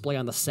on display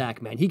on the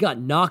sack, man. He got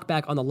knocked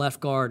back on the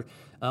left guard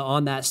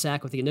on that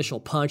sack with the initial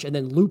punch and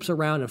then loops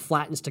around and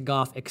flattens to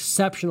Goff.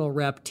 Exceptional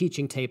rep,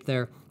 teaching tape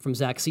there from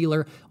Zach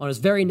Sealer. On his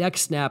very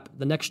next snap,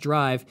 the next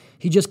drive,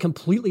 he just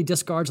completely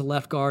discards the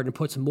left guard and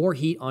puts more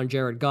heat on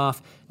Jared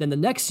Goff. Then the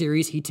next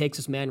series, he takes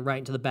his man right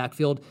into the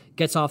backfield,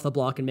 gets off the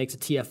block, and makes a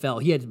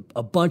TFL. He had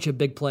a bunch of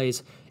big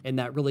plays in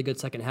that really good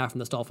second half from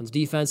this Dolphins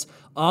defense.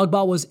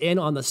 Ogbah was in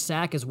on the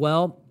sack as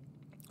well.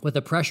 with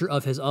the pressure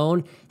of his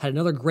own. Had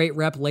another great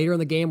rep later in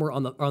the game, or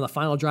on the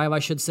final drive, I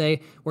should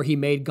say, where he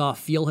made Goff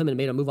feel him and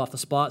made him move off the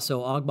spot.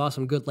 So Ogbah,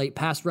 some good late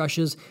pass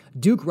rushes.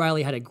 Duke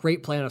Riley had a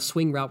great play on a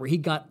swing route where he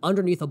got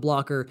underneath a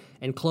blocker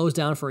and closed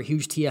down for a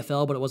huge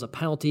TFL, but it was a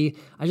penalty.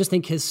 I just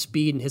think his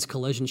speed and his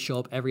collisions show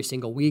up every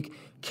single week.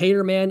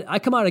 Cater, man, I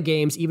come out of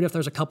games, even if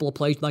there's a couple of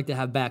plays you'd like to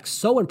have back,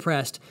 so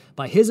impressed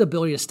by his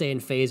ability to stay in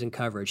phase and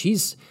coverage.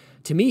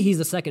 To me, he's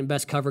the second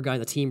best cover guy on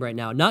the team right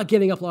now. Not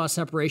giving up a lot of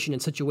separation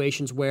in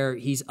situations where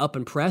he's up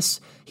and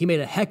press. He made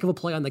a heck of a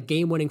play on the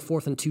game-winning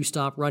 4th and 2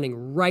 stop,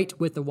 running right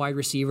with the wide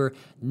receiver,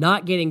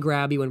 not getting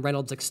grabby when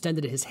Reynolds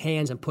extended his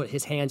hands and put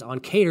his hands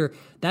on Cater.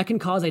 That can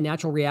cause a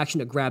natural reaction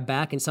to grab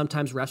back, and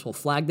sometimes refs will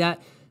flag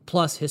that.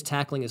 Plus, his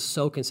tackling is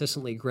so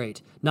consistently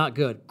great. Not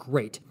good,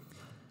 great.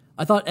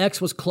 I thought X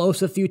was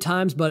close a few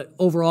times, but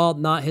overall,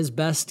 not his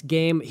best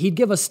game. He'd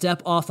give a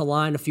step off the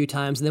line a few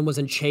times and then was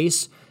in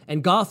chase.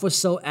 And Goff was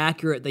so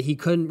accurate that he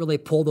couldn't really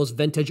pull those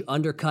vintage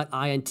undercut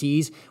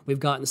INTs we've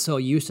gotten so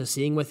used to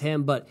seeing with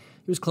him, but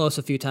he was close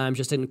a few times,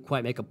 just didn't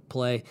quite make a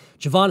play.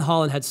 Javon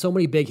Holland had so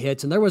many big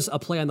hits, and there was a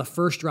play on the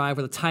first drive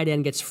where the tight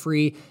end gets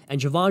free, and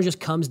Javon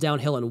just comes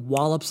downhill and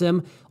wallops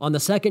him. On the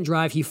second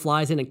drive, he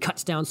flies in and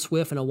cuts down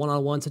Swift in a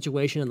one-on-one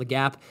situation in the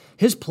gap.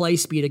 His play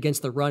speed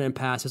against the run and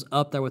pass is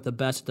up there with the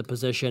best at the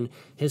position.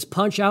 His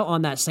punch out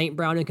on that St.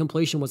 Brown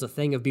incompletion was a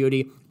thing of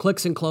beauty.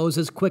 Clicks and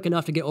closes, quick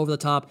enough to get over the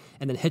top,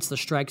 and then hits the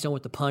strike zone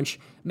with the punch.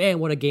 Man,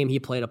 what a game he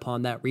played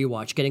upon that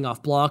rewatch. Getting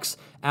off blocks,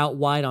 out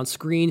wide on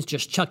screens,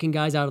 just chucking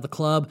guys out of the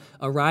club,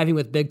 arriving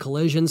with big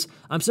collisions.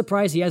 I'm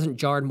surprised he hasn't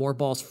jarred more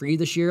balls free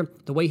this year.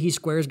 The way he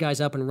squares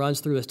guys up and runs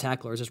through his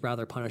tacklers is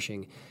rather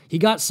punishing. He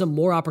got some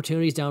more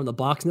opportunities down in the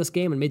box in this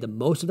game and made the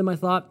most of them, I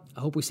thought.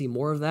 I hope we see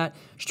more of that.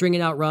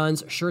 Stringing out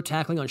runs, sure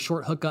tackling on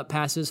short hookup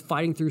passes,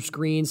 fighting through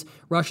screens,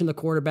 rushing the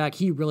quarterback.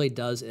 He really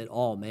does it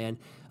all, man.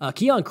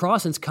 Keon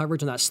Crosson's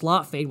coverage on that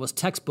slot fade was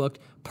textbook,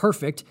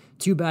 perfect.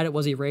 Too bad it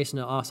was erased in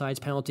an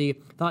offsides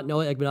penalty. Thought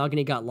Noah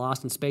Egbenogany got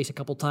lost in space a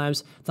couple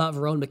times. Thought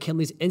Verone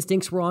McKinley's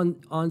instincts were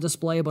on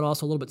display, but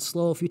also a little bit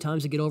slow a few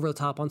times to get over the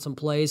top on some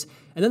plays.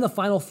 And then the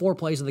final 4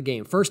 plays of the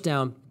game. First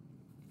down,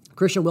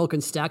 Christian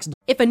Wilkins stacks.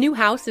 If a new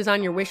house is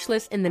on your wish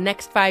list in the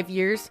next 5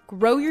 years,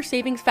 grow your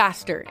savings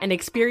faster and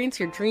experience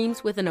your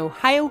dreams with an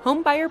Ohio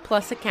Homebuyer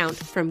Plus account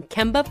from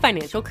Kemba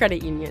Financial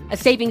Credit Union. A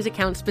savings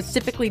account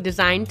specifically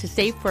designed to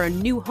save for a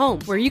new home,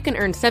 where you can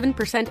earn 7%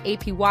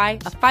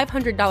 APY,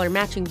 a $500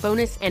 matching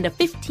bonus, and a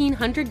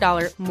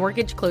 $1,500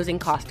 mortgage closing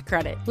cost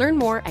credit. Learn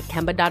more at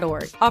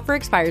Kemba.org. Offer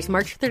expires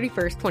March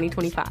 31st,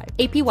 2025.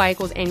 APY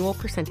equals annual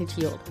percentage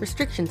yield.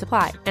 Restrictions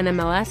apply.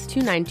 NMLS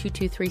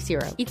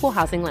 292230. Equal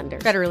housing lender.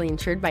 Federally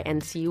insured by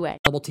NCUA.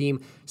 Double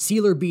team.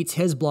 Sealer beats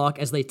his block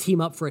as they team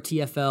up for a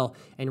TFL,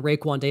 and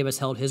Raekwon Davis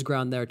held his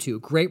ground there too.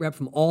 Great rep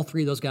from all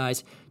 3 of those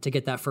guys to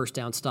get that first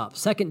down stop.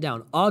 Second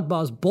down,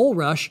 Ogbah's bull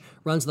rush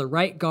runs the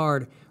right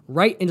guard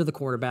right into the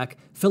quarterback.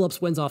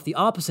 Phillips wins off the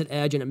opposite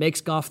edge, and it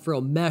makes Goff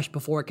throw mesh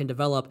before it can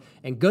develop.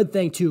 And good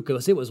thing, too,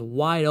 because it was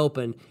wide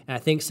open, and I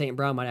think St.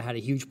 Brown might have had a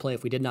huge play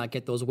if we did not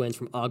get those wins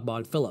from Ogbah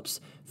and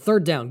Phillips.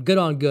 Third down, good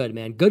on good,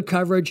 man. Good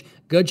coverage,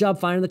 good job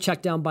finding the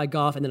check down by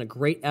Goff, and then a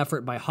great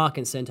effort by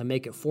Hawkinson to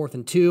make it 4th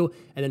and 2.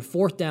 And then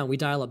fourth down, we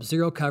dial up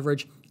zero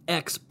coverage.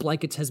 X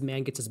blankets his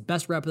man, gets his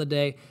best rep of the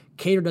day.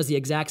 Cater does the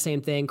exact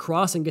same thing.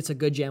 Crossan gets a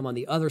good jam on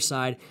the other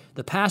side.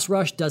 The pass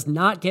rush does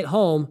not get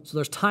home, so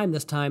there's time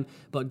this time,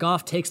 but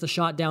Goff takes the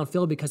shot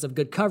downfield because of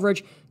good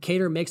coverage.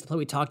 Cater makes the play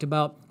we talked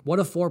about. What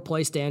a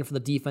 4-play stand for the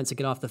defense to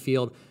get off the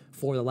field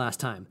for the last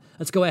time.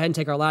 Let's go ahead and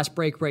take our last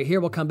break right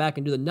here. We'll come back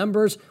and do the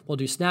numbers. We'll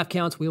do snap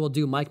counts. We will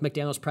do Mike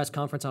McDaniel's press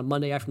conference on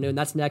Monday afternoon.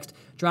 That's next.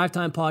 Drive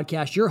Time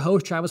Podcast. Your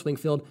host, Travis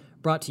Wingfield,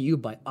 brought to you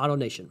by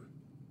AutoNation.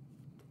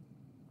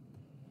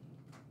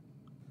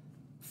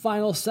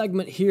 Final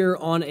segment here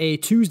on a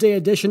Tuesday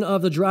edition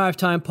of the Drive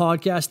Time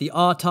Podcast, the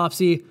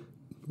Autopsy,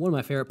 one of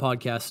my favorite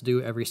podcasts to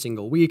do every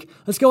single week.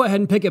 Let's go ahead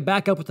and pick it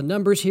back up with the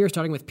numbers here,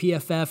 starting with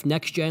PFF,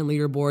 Next Gen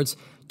leaderboards.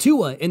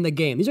 Tua in the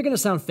game. These are going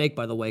to sound fake,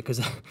 by the way, because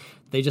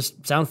they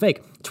just sound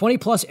fake.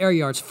 20-plus air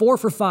yards, 4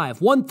 for 5,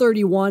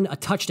 131, a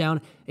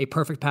touchdown, a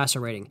perfect passer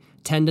rating.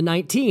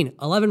 10-19,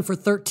 11 for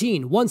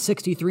 13,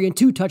 163, and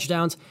 2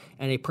 touchdowns,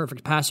 and a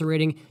perfect passer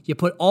rating. You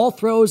put all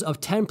throws of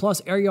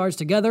 10-plus air yards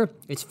together,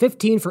 it's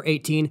 15 for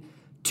 18,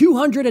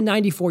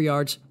 294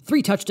 yards,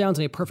 3 touchdowns,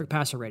 and a perfect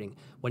passer rating.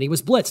 When he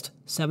was blitzed,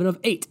 7 of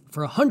 8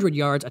 for 100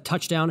 yards, a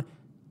touchdown,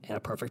 and a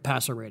perfect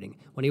passer rating.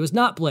 When he was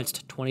not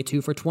blitzed,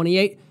 22 for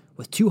 28,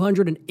 with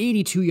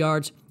 282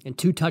 yards and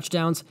 2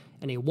 touchdowns,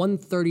 and a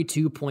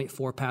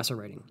 132.4 passer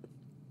rating.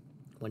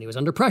 When he was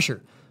under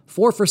pressure,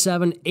 4 for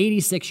 7,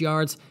 86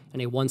 yards,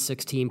 and a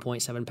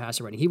 116.7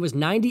 passer rating. He was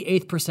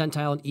 98th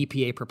percentile in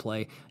EPA per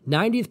play,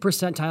 90th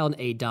percentile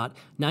in ADOT,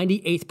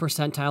 98th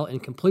percentile in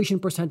completion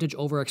percentage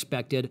over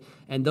expected,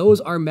 and those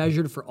are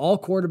measured for all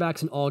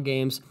quarterbacks in all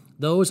games.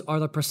 Those are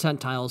the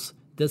percentiles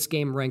this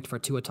game ranked for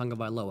Tua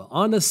Tagovailoa.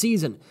 On the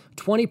season,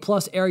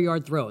 20-plus air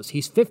yard throws.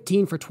 He's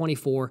 15 for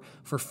 24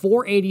 for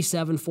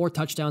 487, 4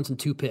 touchdowns, and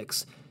 2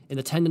 picks. In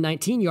the 10 to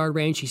 19 yard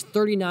range, he's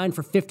 39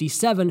 for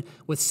 57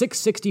 with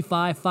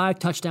 665, 5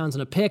 touchdowns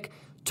and a pick.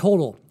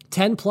 Total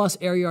 10-plus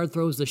air yard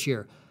throws this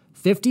year,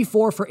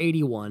 54 for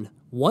 81,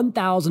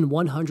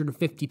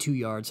 1,152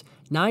 yards,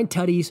 9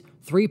 tutties,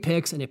 3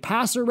 picks, and a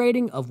passer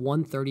rating of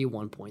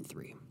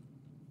 131.3.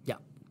 Yeah.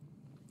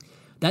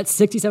 That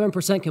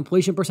 67%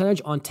 completion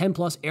percentage on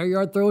 10-plus air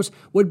yard throws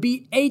would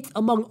be 8th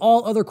among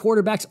all other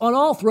quarterbacks on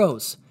all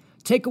throws.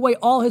 Take away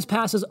all his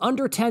passes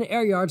under 10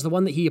 air yards, the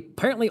one that he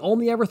apparently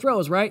only ever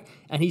throws, right?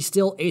 And he's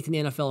still 8th in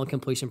the NFL in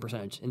completion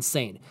percentage.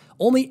 Insane.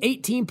 Only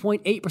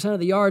 18.8% of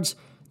the yards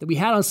that we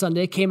had on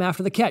Sunday came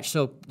after the catch.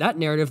 So that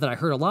narrative that I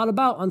heard a lot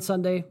about on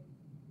Sunday,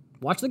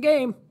 watch the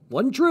game,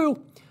 wasn't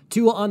true.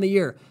 Tua on the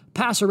year.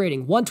 Passer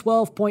rating,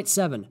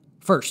 112.7,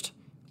 first.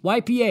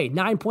 YPA,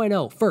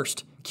 9.0,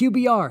 first.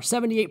 QBR,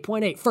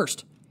 78.8,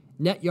 first.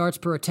 Net yards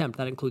per attempt,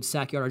 that includes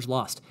sack yardage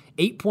lost.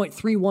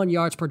 8.31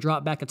 yards per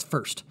dropback, that's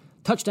first.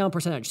 Touchdown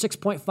percentage,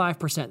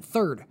 6.5%,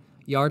 third.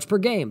 Yards per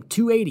game,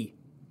 280,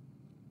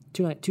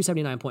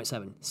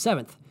 279.7,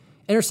 seventh.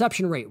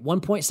 Interception rate,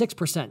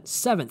 1.6%,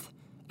 seventh.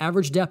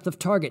 Average depth of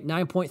target,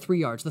 9.3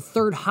 yards, the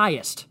third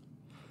highest.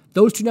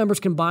 Those two numbers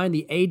combined,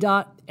 the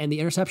ADOT and the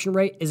interception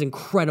rate, is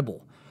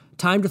incredible.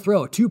 Time to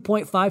throw,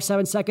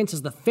 2.57 seconds,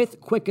 is the 5th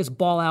quickest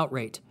ball out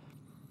rate.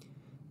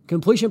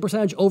 Completion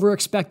percentage over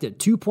expected,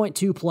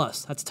 2.2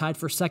 plus. That's tied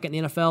for second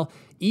in the NFL.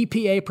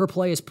 EPA per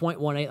play is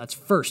 0.18. That's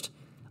first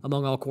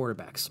among all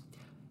quarterbacks.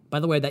 By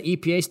the way, that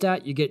EPA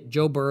stat, you get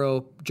Joe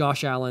Burrow,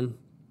 Josh Allen,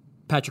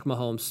 Patrick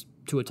Mahomes,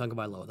 Tua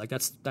Tagovailoa. Like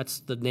that's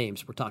the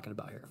names we're talking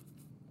about here.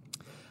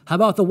 How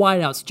about the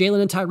wideouts?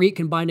 Jalen and Tyreek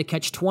combined to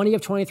catch 20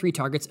 of 23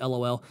 targets,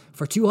 LOL,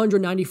 for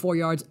 294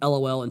 yards,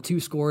 LOL, and 2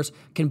 scores.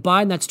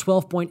 Combined, that's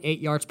 12.8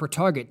 yards per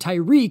target.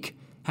 Tyreek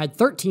had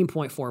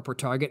 13.4 per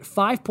target,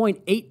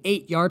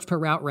 5.88 yards per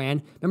route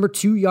ran. Remember,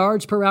 2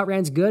 yards per route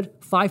ran's good?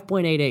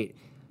 5.88.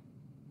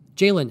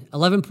 Jalen,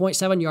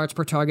 11.7 yards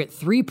per target,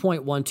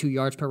 3.12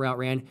 yards per route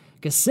ran.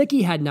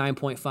 Gesicki had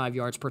 9.5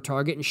 yards per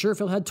target, and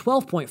Sherfield had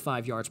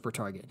 12.5 yards per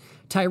target.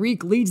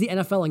 Tyreek leads the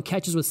NFL in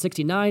catches with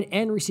 69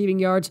 and receiving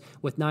yards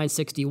with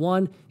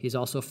 961. He's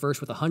also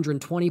first with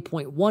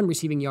 120.1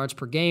 receiving yards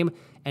per game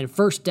and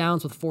first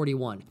downs with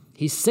 41.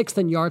 He's 6th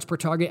in yards per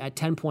target at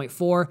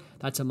 10.4.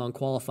 That's among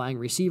qualifying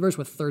receivers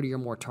with 30 or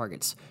more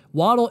targets.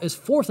 Waddle is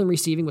 4th in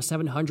receiving with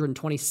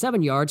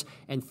 727 yards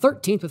and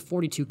 13th with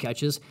 42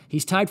 catches.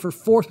 He's tied for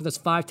 4th with his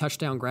 5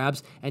 touchdown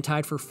grabs and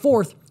tied for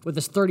 4th with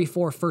his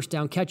 34 first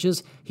down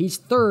catches. He's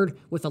 3rd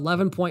with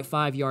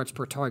 11.5 yards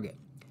per target.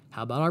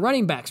 How about our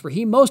running backs?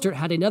 Raheem Mostert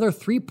had another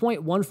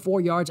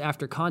 3.14 yards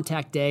after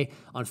contact day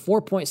on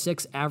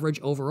 4.6 average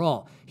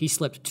overall. He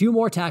slipped 2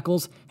 more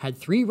tackles, had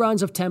 3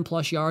 runs of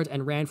 10-plus yards,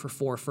 and ran for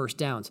 4 first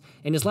downs.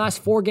 In his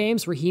last 4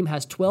 games, Raheem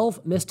has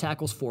 12 missed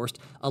tackles forced,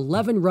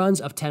 11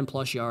 runs of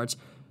 10-plus yards.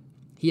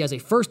 He has a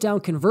first down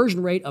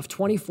conversion rate of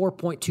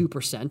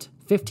 24.2%.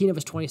 15 of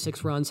his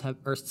 26 runs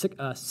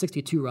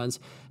 62 runs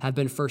have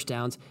been first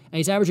downs, and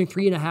he's averaging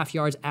 3.5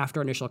 yards after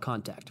initial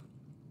contact.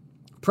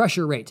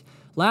 Pressure rate.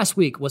 Last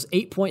week was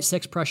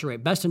 8.6 pressure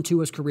rate, best in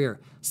Tua's career.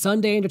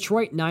 Sunday in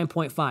Detroit,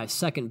 9.5,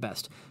 second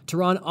best.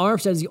 Teron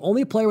Armstead is the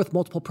only player with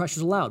multiple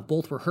pressures allowed.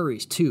 Both were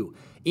hurries, 2.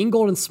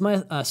 Ingold and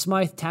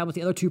Smythe tabbed with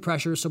the other 2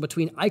 pressures, so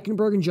between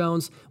Eichenberg and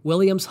Jones,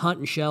 Williams, Hunt,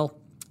 and Shell,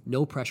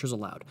 no pressures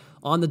allowed.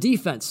 On the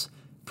defense,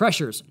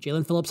 pressures,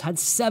 Jalen Phillips had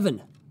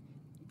 7.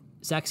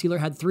 Zach Sealer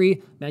had 3,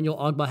 Manuel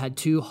Ogbah had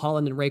 2,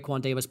 Holland and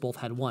Raekwon Davis both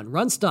had 1.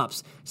 Run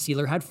stops,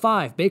 Sealer had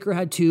 5, Baker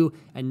had 2,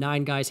 and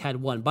 9 guys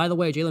had 1. By the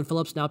way, Jalen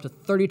Phillips, now up to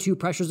 32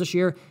 pressures this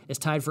year, is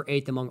tied for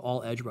 8th among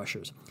all edge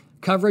rushers.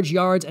 Coverage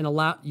yards and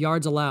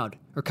yards allowed,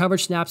 or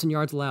coverage snaps and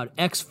yards allowed.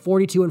 X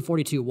 42 and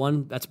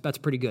 42, that's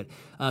pretty good.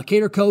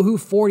 Kader Kohou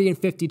 40 and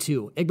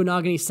 52,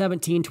 Igbenogany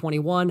 17,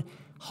 21.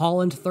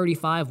 Holland,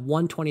 35,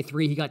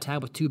 123. He got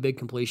tagged with 2 big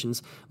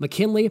completions.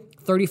 McKinley,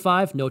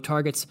 35, no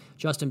targets.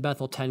 Justin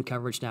Bethel, 10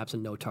 coverage snaps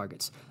and no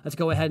targets. Let's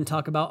go ahead and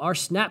talk about our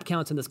snap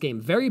counts in this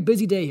game. Very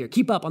busy day here.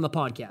 Keep up on the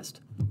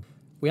podcast.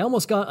 We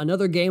almost got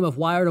another game of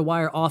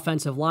wire-to-wire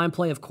offensive line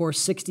play. Of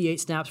course, 68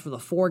 snaps for the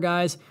 4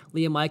 guys.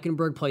 Liam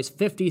Eichenberg plays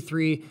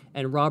 53,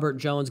 and Robert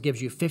Jones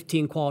gives you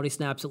 15 quality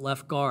snaps at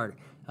left guard.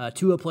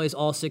 Tua plays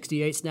all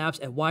 68 snaps.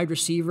 At wide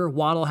receiver,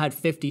 Waddle had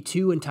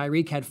 52 and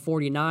Tyreek had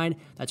 49.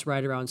 That's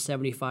right around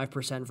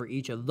 75% for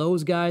each of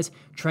those guys.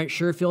 Trent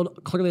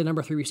Sherfield, clearly the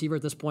number 3 receiver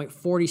at this point,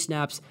 40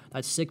 snaps.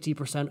 That's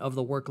 60% of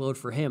the workload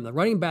for him. The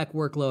running back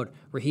workload,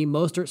 Raheem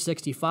Mostert,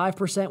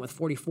 65% with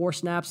 44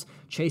 snaps.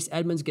 Chase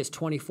Edmonds gets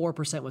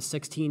 24% with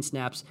 16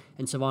 snaps.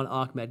 And Savon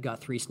Ahmed got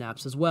 3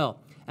 snaps as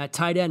well. At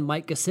tight end,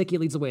 Mike Gesicki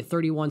leads the way,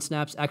 31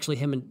 snaps. Actually,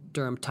 him and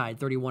Durham tied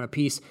 31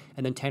 apiece.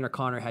 And then Tanner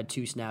Connor had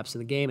 2 snaps in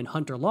the game. And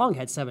Hunter Long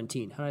had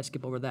 17. How did I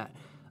skip over that?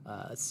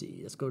 Let's see.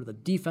 Let's go to the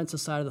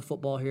defensive side of the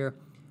football here.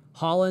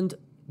 Holland,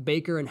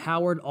 Baker, and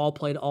Howard all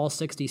played all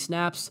 60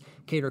 snaps.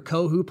 Kader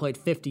Kohou played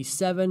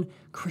 57.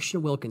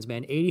 Christian Wilkins,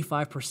 man,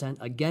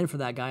 85% again for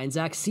that guy. And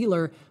Zach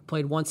Sealer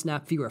played 1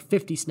 snap fewer,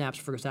 50 snaps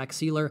for Zach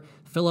Sealer.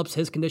 Phillips,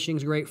 his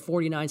conditioning's great,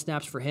 49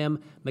 snaps for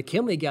him.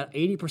 McKinley got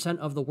 80%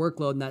 of the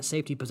workload in that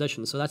safety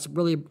position. So that's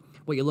really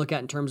what you look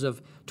at in terms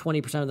of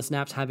 20% of the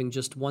snaps having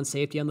just one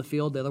safety on the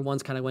field. The other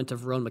ones kind of went to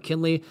Verone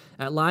McKinley.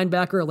 At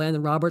linebacker,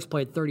 Landon Roberts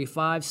played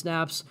 35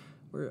 snaps.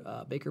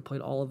 Baker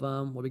played all of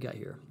them. What do we got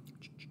here?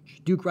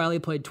 Duke Riley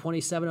played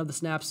 27 of the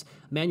snaps.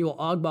 Emmanuel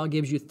Ogbah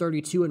gives you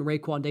 32, and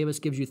Raekwon Davis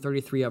gives you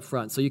 33 up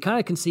front. So you kind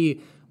of can see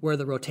where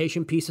the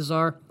rotation pieces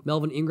are.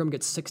 Melvin Ingram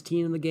gets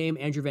 16 in the game.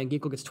 Andrew Van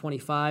Ginkel gets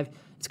 25.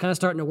 It's kind of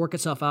starting to work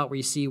itself out where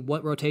you see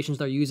what rotations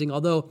they're using,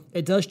 although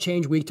it does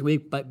change week to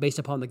week based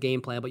upon the game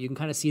plan, but you can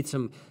kind of see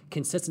some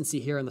consistency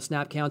here in the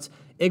snap counts.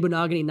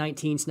 Igbenogany,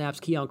 19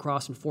 snaps. Keon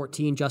Crossan,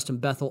 14. Justin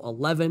Bethel,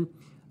 11.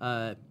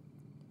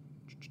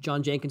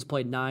 John Jenkins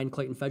played 9,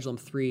 Clayton Fedulum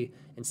 3,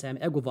 and Sam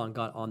Eguavoen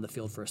got on the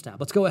field for a snap.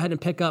 Let's go ahead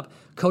and pick up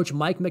Coach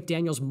Mike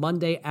McDaniel's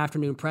Monday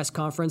afternoon press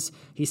conference.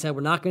 He said,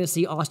 we're not going to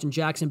see Austin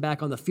Jackson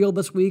back on the field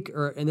this week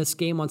or in this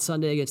game on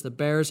Sunday against the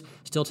Bears.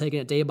 Still taking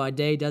it day by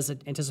day. Does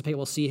anticipate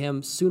we'll see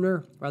him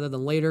sooner rather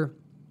than later.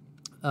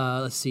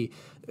 Let's see.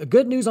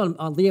 Good news on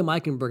Liam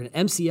Eichenberg.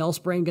 An MCL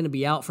sprain going to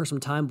be out for some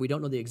time. We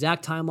don't know the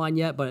exact timeline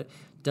yet, but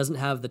doesn't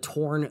have the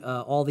torn,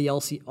 all the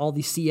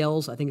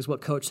CLs, I think is what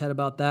Coach said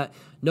about that.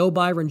 No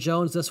Byron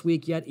Jones this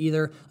week yet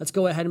either. Let's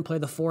go ahead and play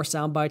the 4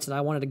 sound bites that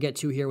I wanted to get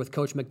to here with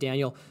Coach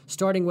McDaniel,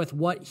 starting with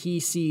what he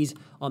sees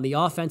on the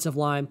offensive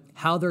line,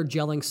 how they're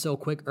gelling so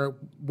quick, or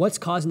what's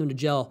causing them to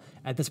gel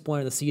at this point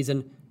of the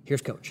season.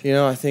 Here's Coach.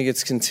 I think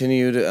it's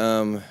continued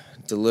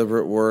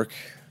deliberate work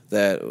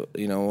that,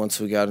 once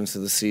we got into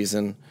the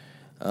season,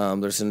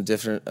 there's a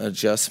different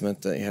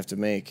adjustment that you have to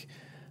make.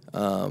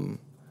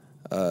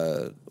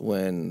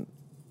 When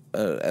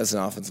as an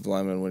offensive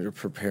lineman, when you're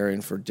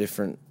preparing for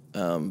different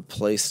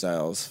play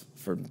styles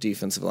for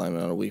defensive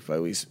linemen on a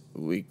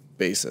week-by-week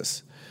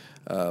basis.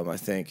 I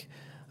think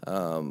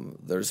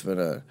there's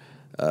been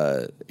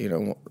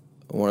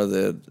one of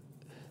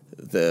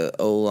the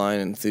O-line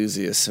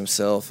enthusiasts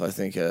himself, I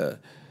think the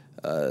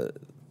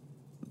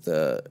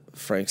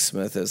Frank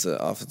Smith as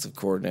the offensive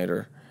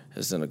coordinator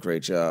has done a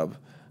great job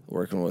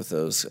working with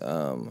those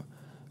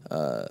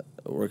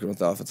working with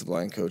the offensive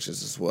line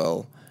coaches as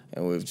well,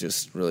 and we've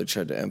just really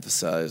tried to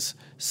emphasize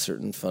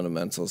certain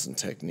fundamentals and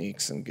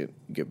techniques and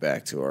get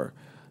back to our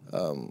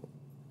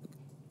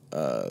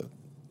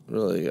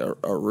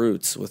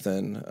roots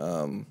within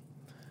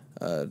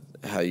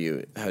how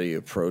you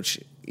approach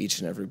each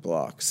and every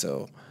block.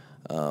 So,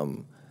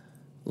 long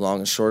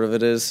and short of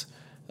it is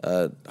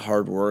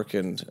hard work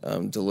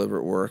and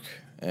deliberate work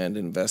and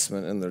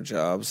investment in their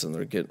jobs, and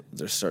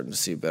they're starting to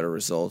see better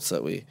results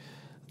that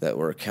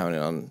we're counting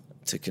on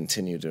to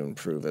continue to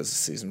improve as the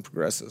season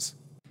progresses.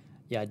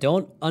 Yeah,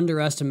 don't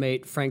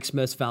underestimate Frank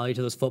Smith's value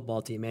to this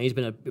football team, man. He's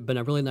been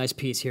a really nice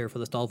piece here for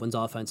the Dolphins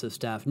offensive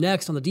staff.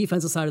 Next, on the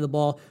defensive side of the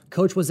ball,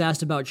 Coach was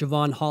asked about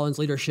Jevon Holland's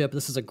leadership.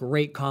 This is a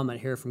great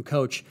comment here from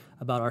Coach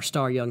about our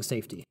star young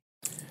safety.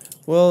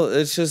 Well,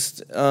 it's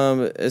just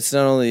it's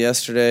not only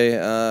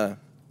yesterday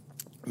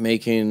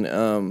making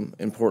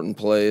important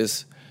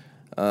plays,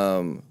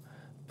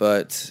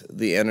 but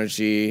the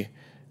energy,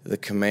 the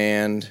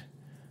command,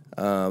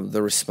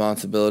 the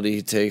responsibility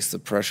he takes, the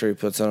pressure he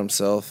puts on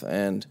himself,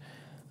 and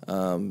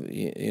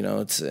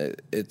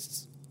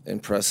it's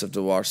impressive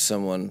to watch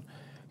someone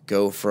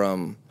go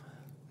from.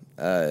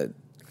 I'd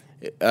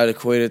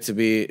equate it to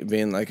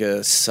being like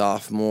a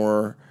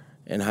sophomore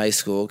in high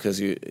school because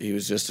he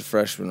was just a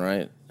freshman,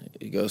 right?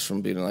 He goes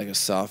from being like a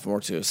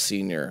sophomore to a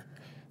senior,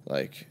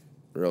 like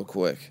real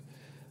quick.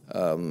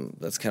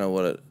 That's kind of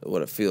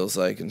what it feels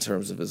like in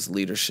terms of his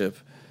leadership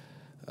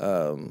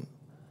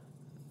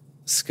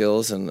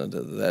skills, and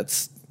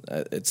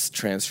it's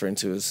transferring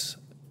to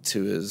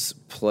his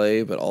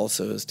play, but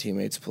also his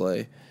teammates'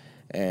 play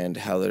and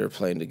how they're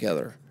playing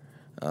together.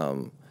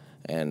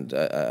 And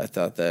I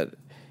thought that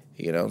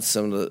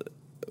some of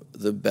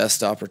the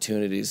best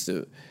opportunities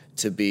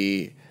to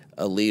be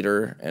a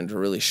leader and to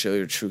really show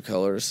your true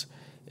colors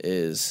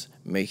is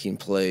making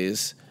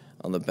plays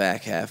on the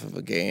back half of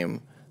a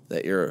game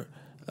that you're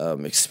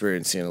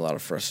experiencing a lot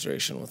of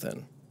frustration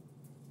within.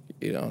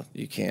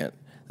 You can't.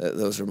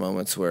 Those are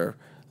moments where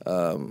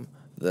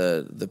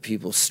the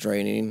people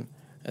straining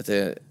at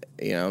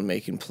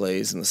making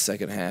plays in the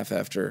second half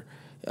after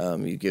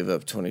you give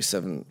up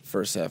 27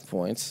 first half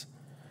points.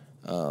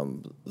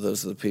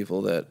 Those are the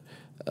people that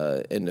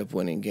end up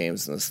winning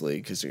games in this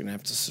league because you're gonna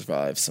have to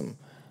survive some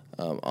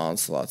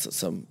onslaughts at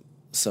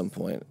some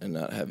point and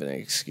not have any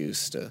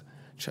excuse to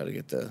try to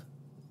get the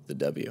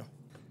W.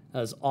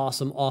 That was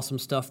awesome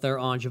stuff there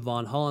on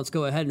Jevon Holland. Let's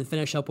go ahead and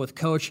finish up with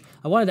Coach.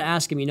 I wanted to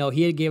ask him,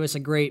 he gave us a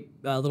great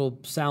little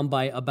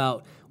soundbite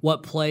about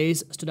what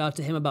plays stood out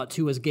to him about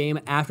Tua's game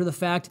after the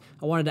fact.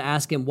 I wanted to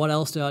ask him what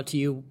else stood out to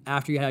you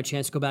after you had a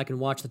chance to go back and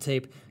watch the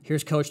tape.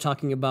 Here's Coach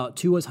talking about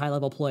Tua's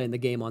high-level play in the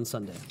game on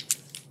Sunday.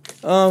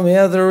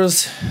 There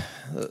was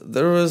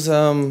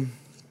a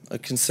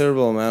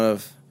considerable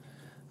amount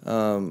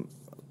of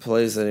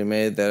plays that he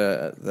made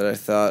that I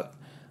thought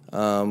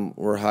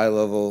were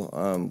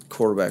high-level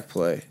quarterback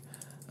play,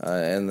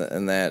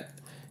 and that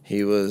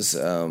he was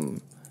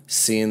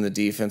seeing the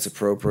defense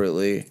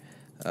appropriately,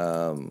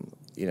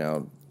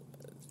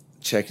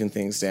 checking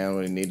things down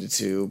when he needed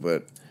to,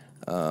 but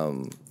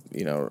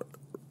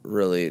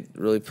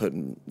really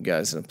putting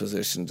guys in a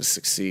position to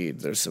succeed.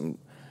 There's some,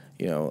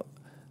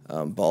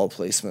 ball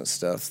placement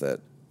stuff that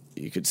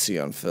you could see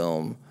on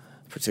film,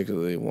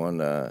 particularly one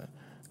to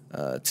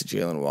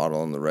Jalen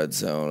Waddle in the red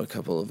zone, a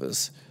couple of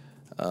his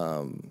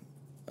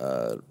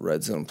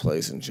red zone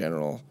plays in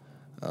general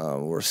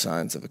were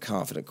signs of a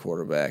confident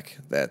quarterback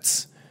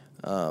that's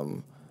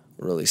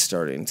really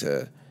starting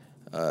to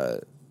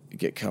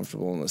get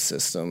comfortable in the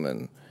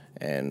system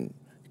and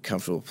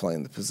comfortable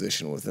playing the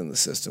position within the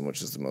system,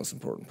 which is the most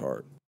important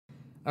part.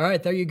 All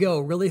right, there you go.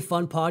 Really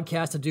fun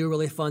podcast to do,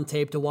 really fun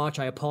tape to watch.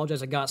 I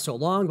apologize it got so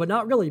long, but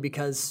not really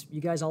because you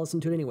guys all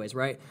listen to it anyways,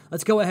 right?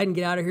 Let's go ahead and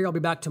get out of here. I'll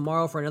be back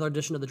tomorrow for another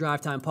edition of the Drive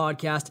Time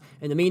Podcast.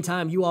 In the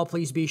meantime, you all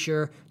please be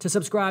sure to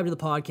subscribe to the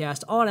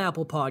podcast on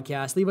Apple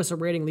Podcasts. Leave us a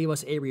rating, leave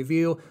us a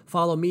review.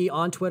 Follow me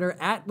on Twitter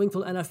at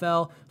Wingfield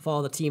NFL.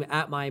 Follow the team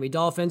at Miami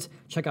Dolphins.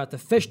 Check out the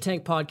Fish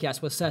Tank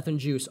Podcast with Seth and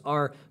Juice,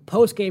 our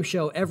post-game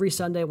show every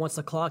Sunday once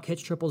the clock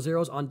hits 000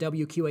 on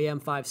WQAM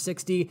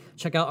 560.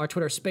 Check out our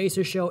Twitter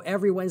Spaces show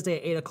every Wednesday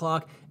at 8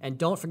 o'clock. And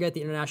don't forget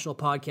the international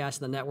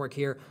podcast in the network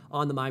here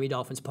on the Miami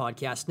Dolphins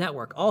Podcast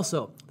Network.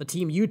 Also, the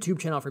team YouTube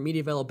channel for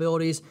media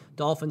availabilities,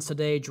 Dolphins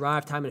Today,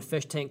 Drive Time, and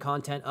Fish Tank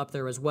content up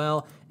there as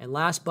well. And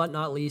last but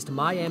not least,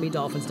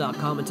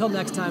 MiamiDolphins.com. Until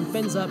next time,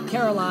 fins up,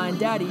 Caroline,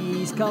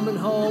 Daddy's coming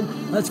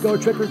home. Let's go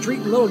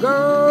trick-or-treating, little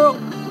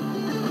girl.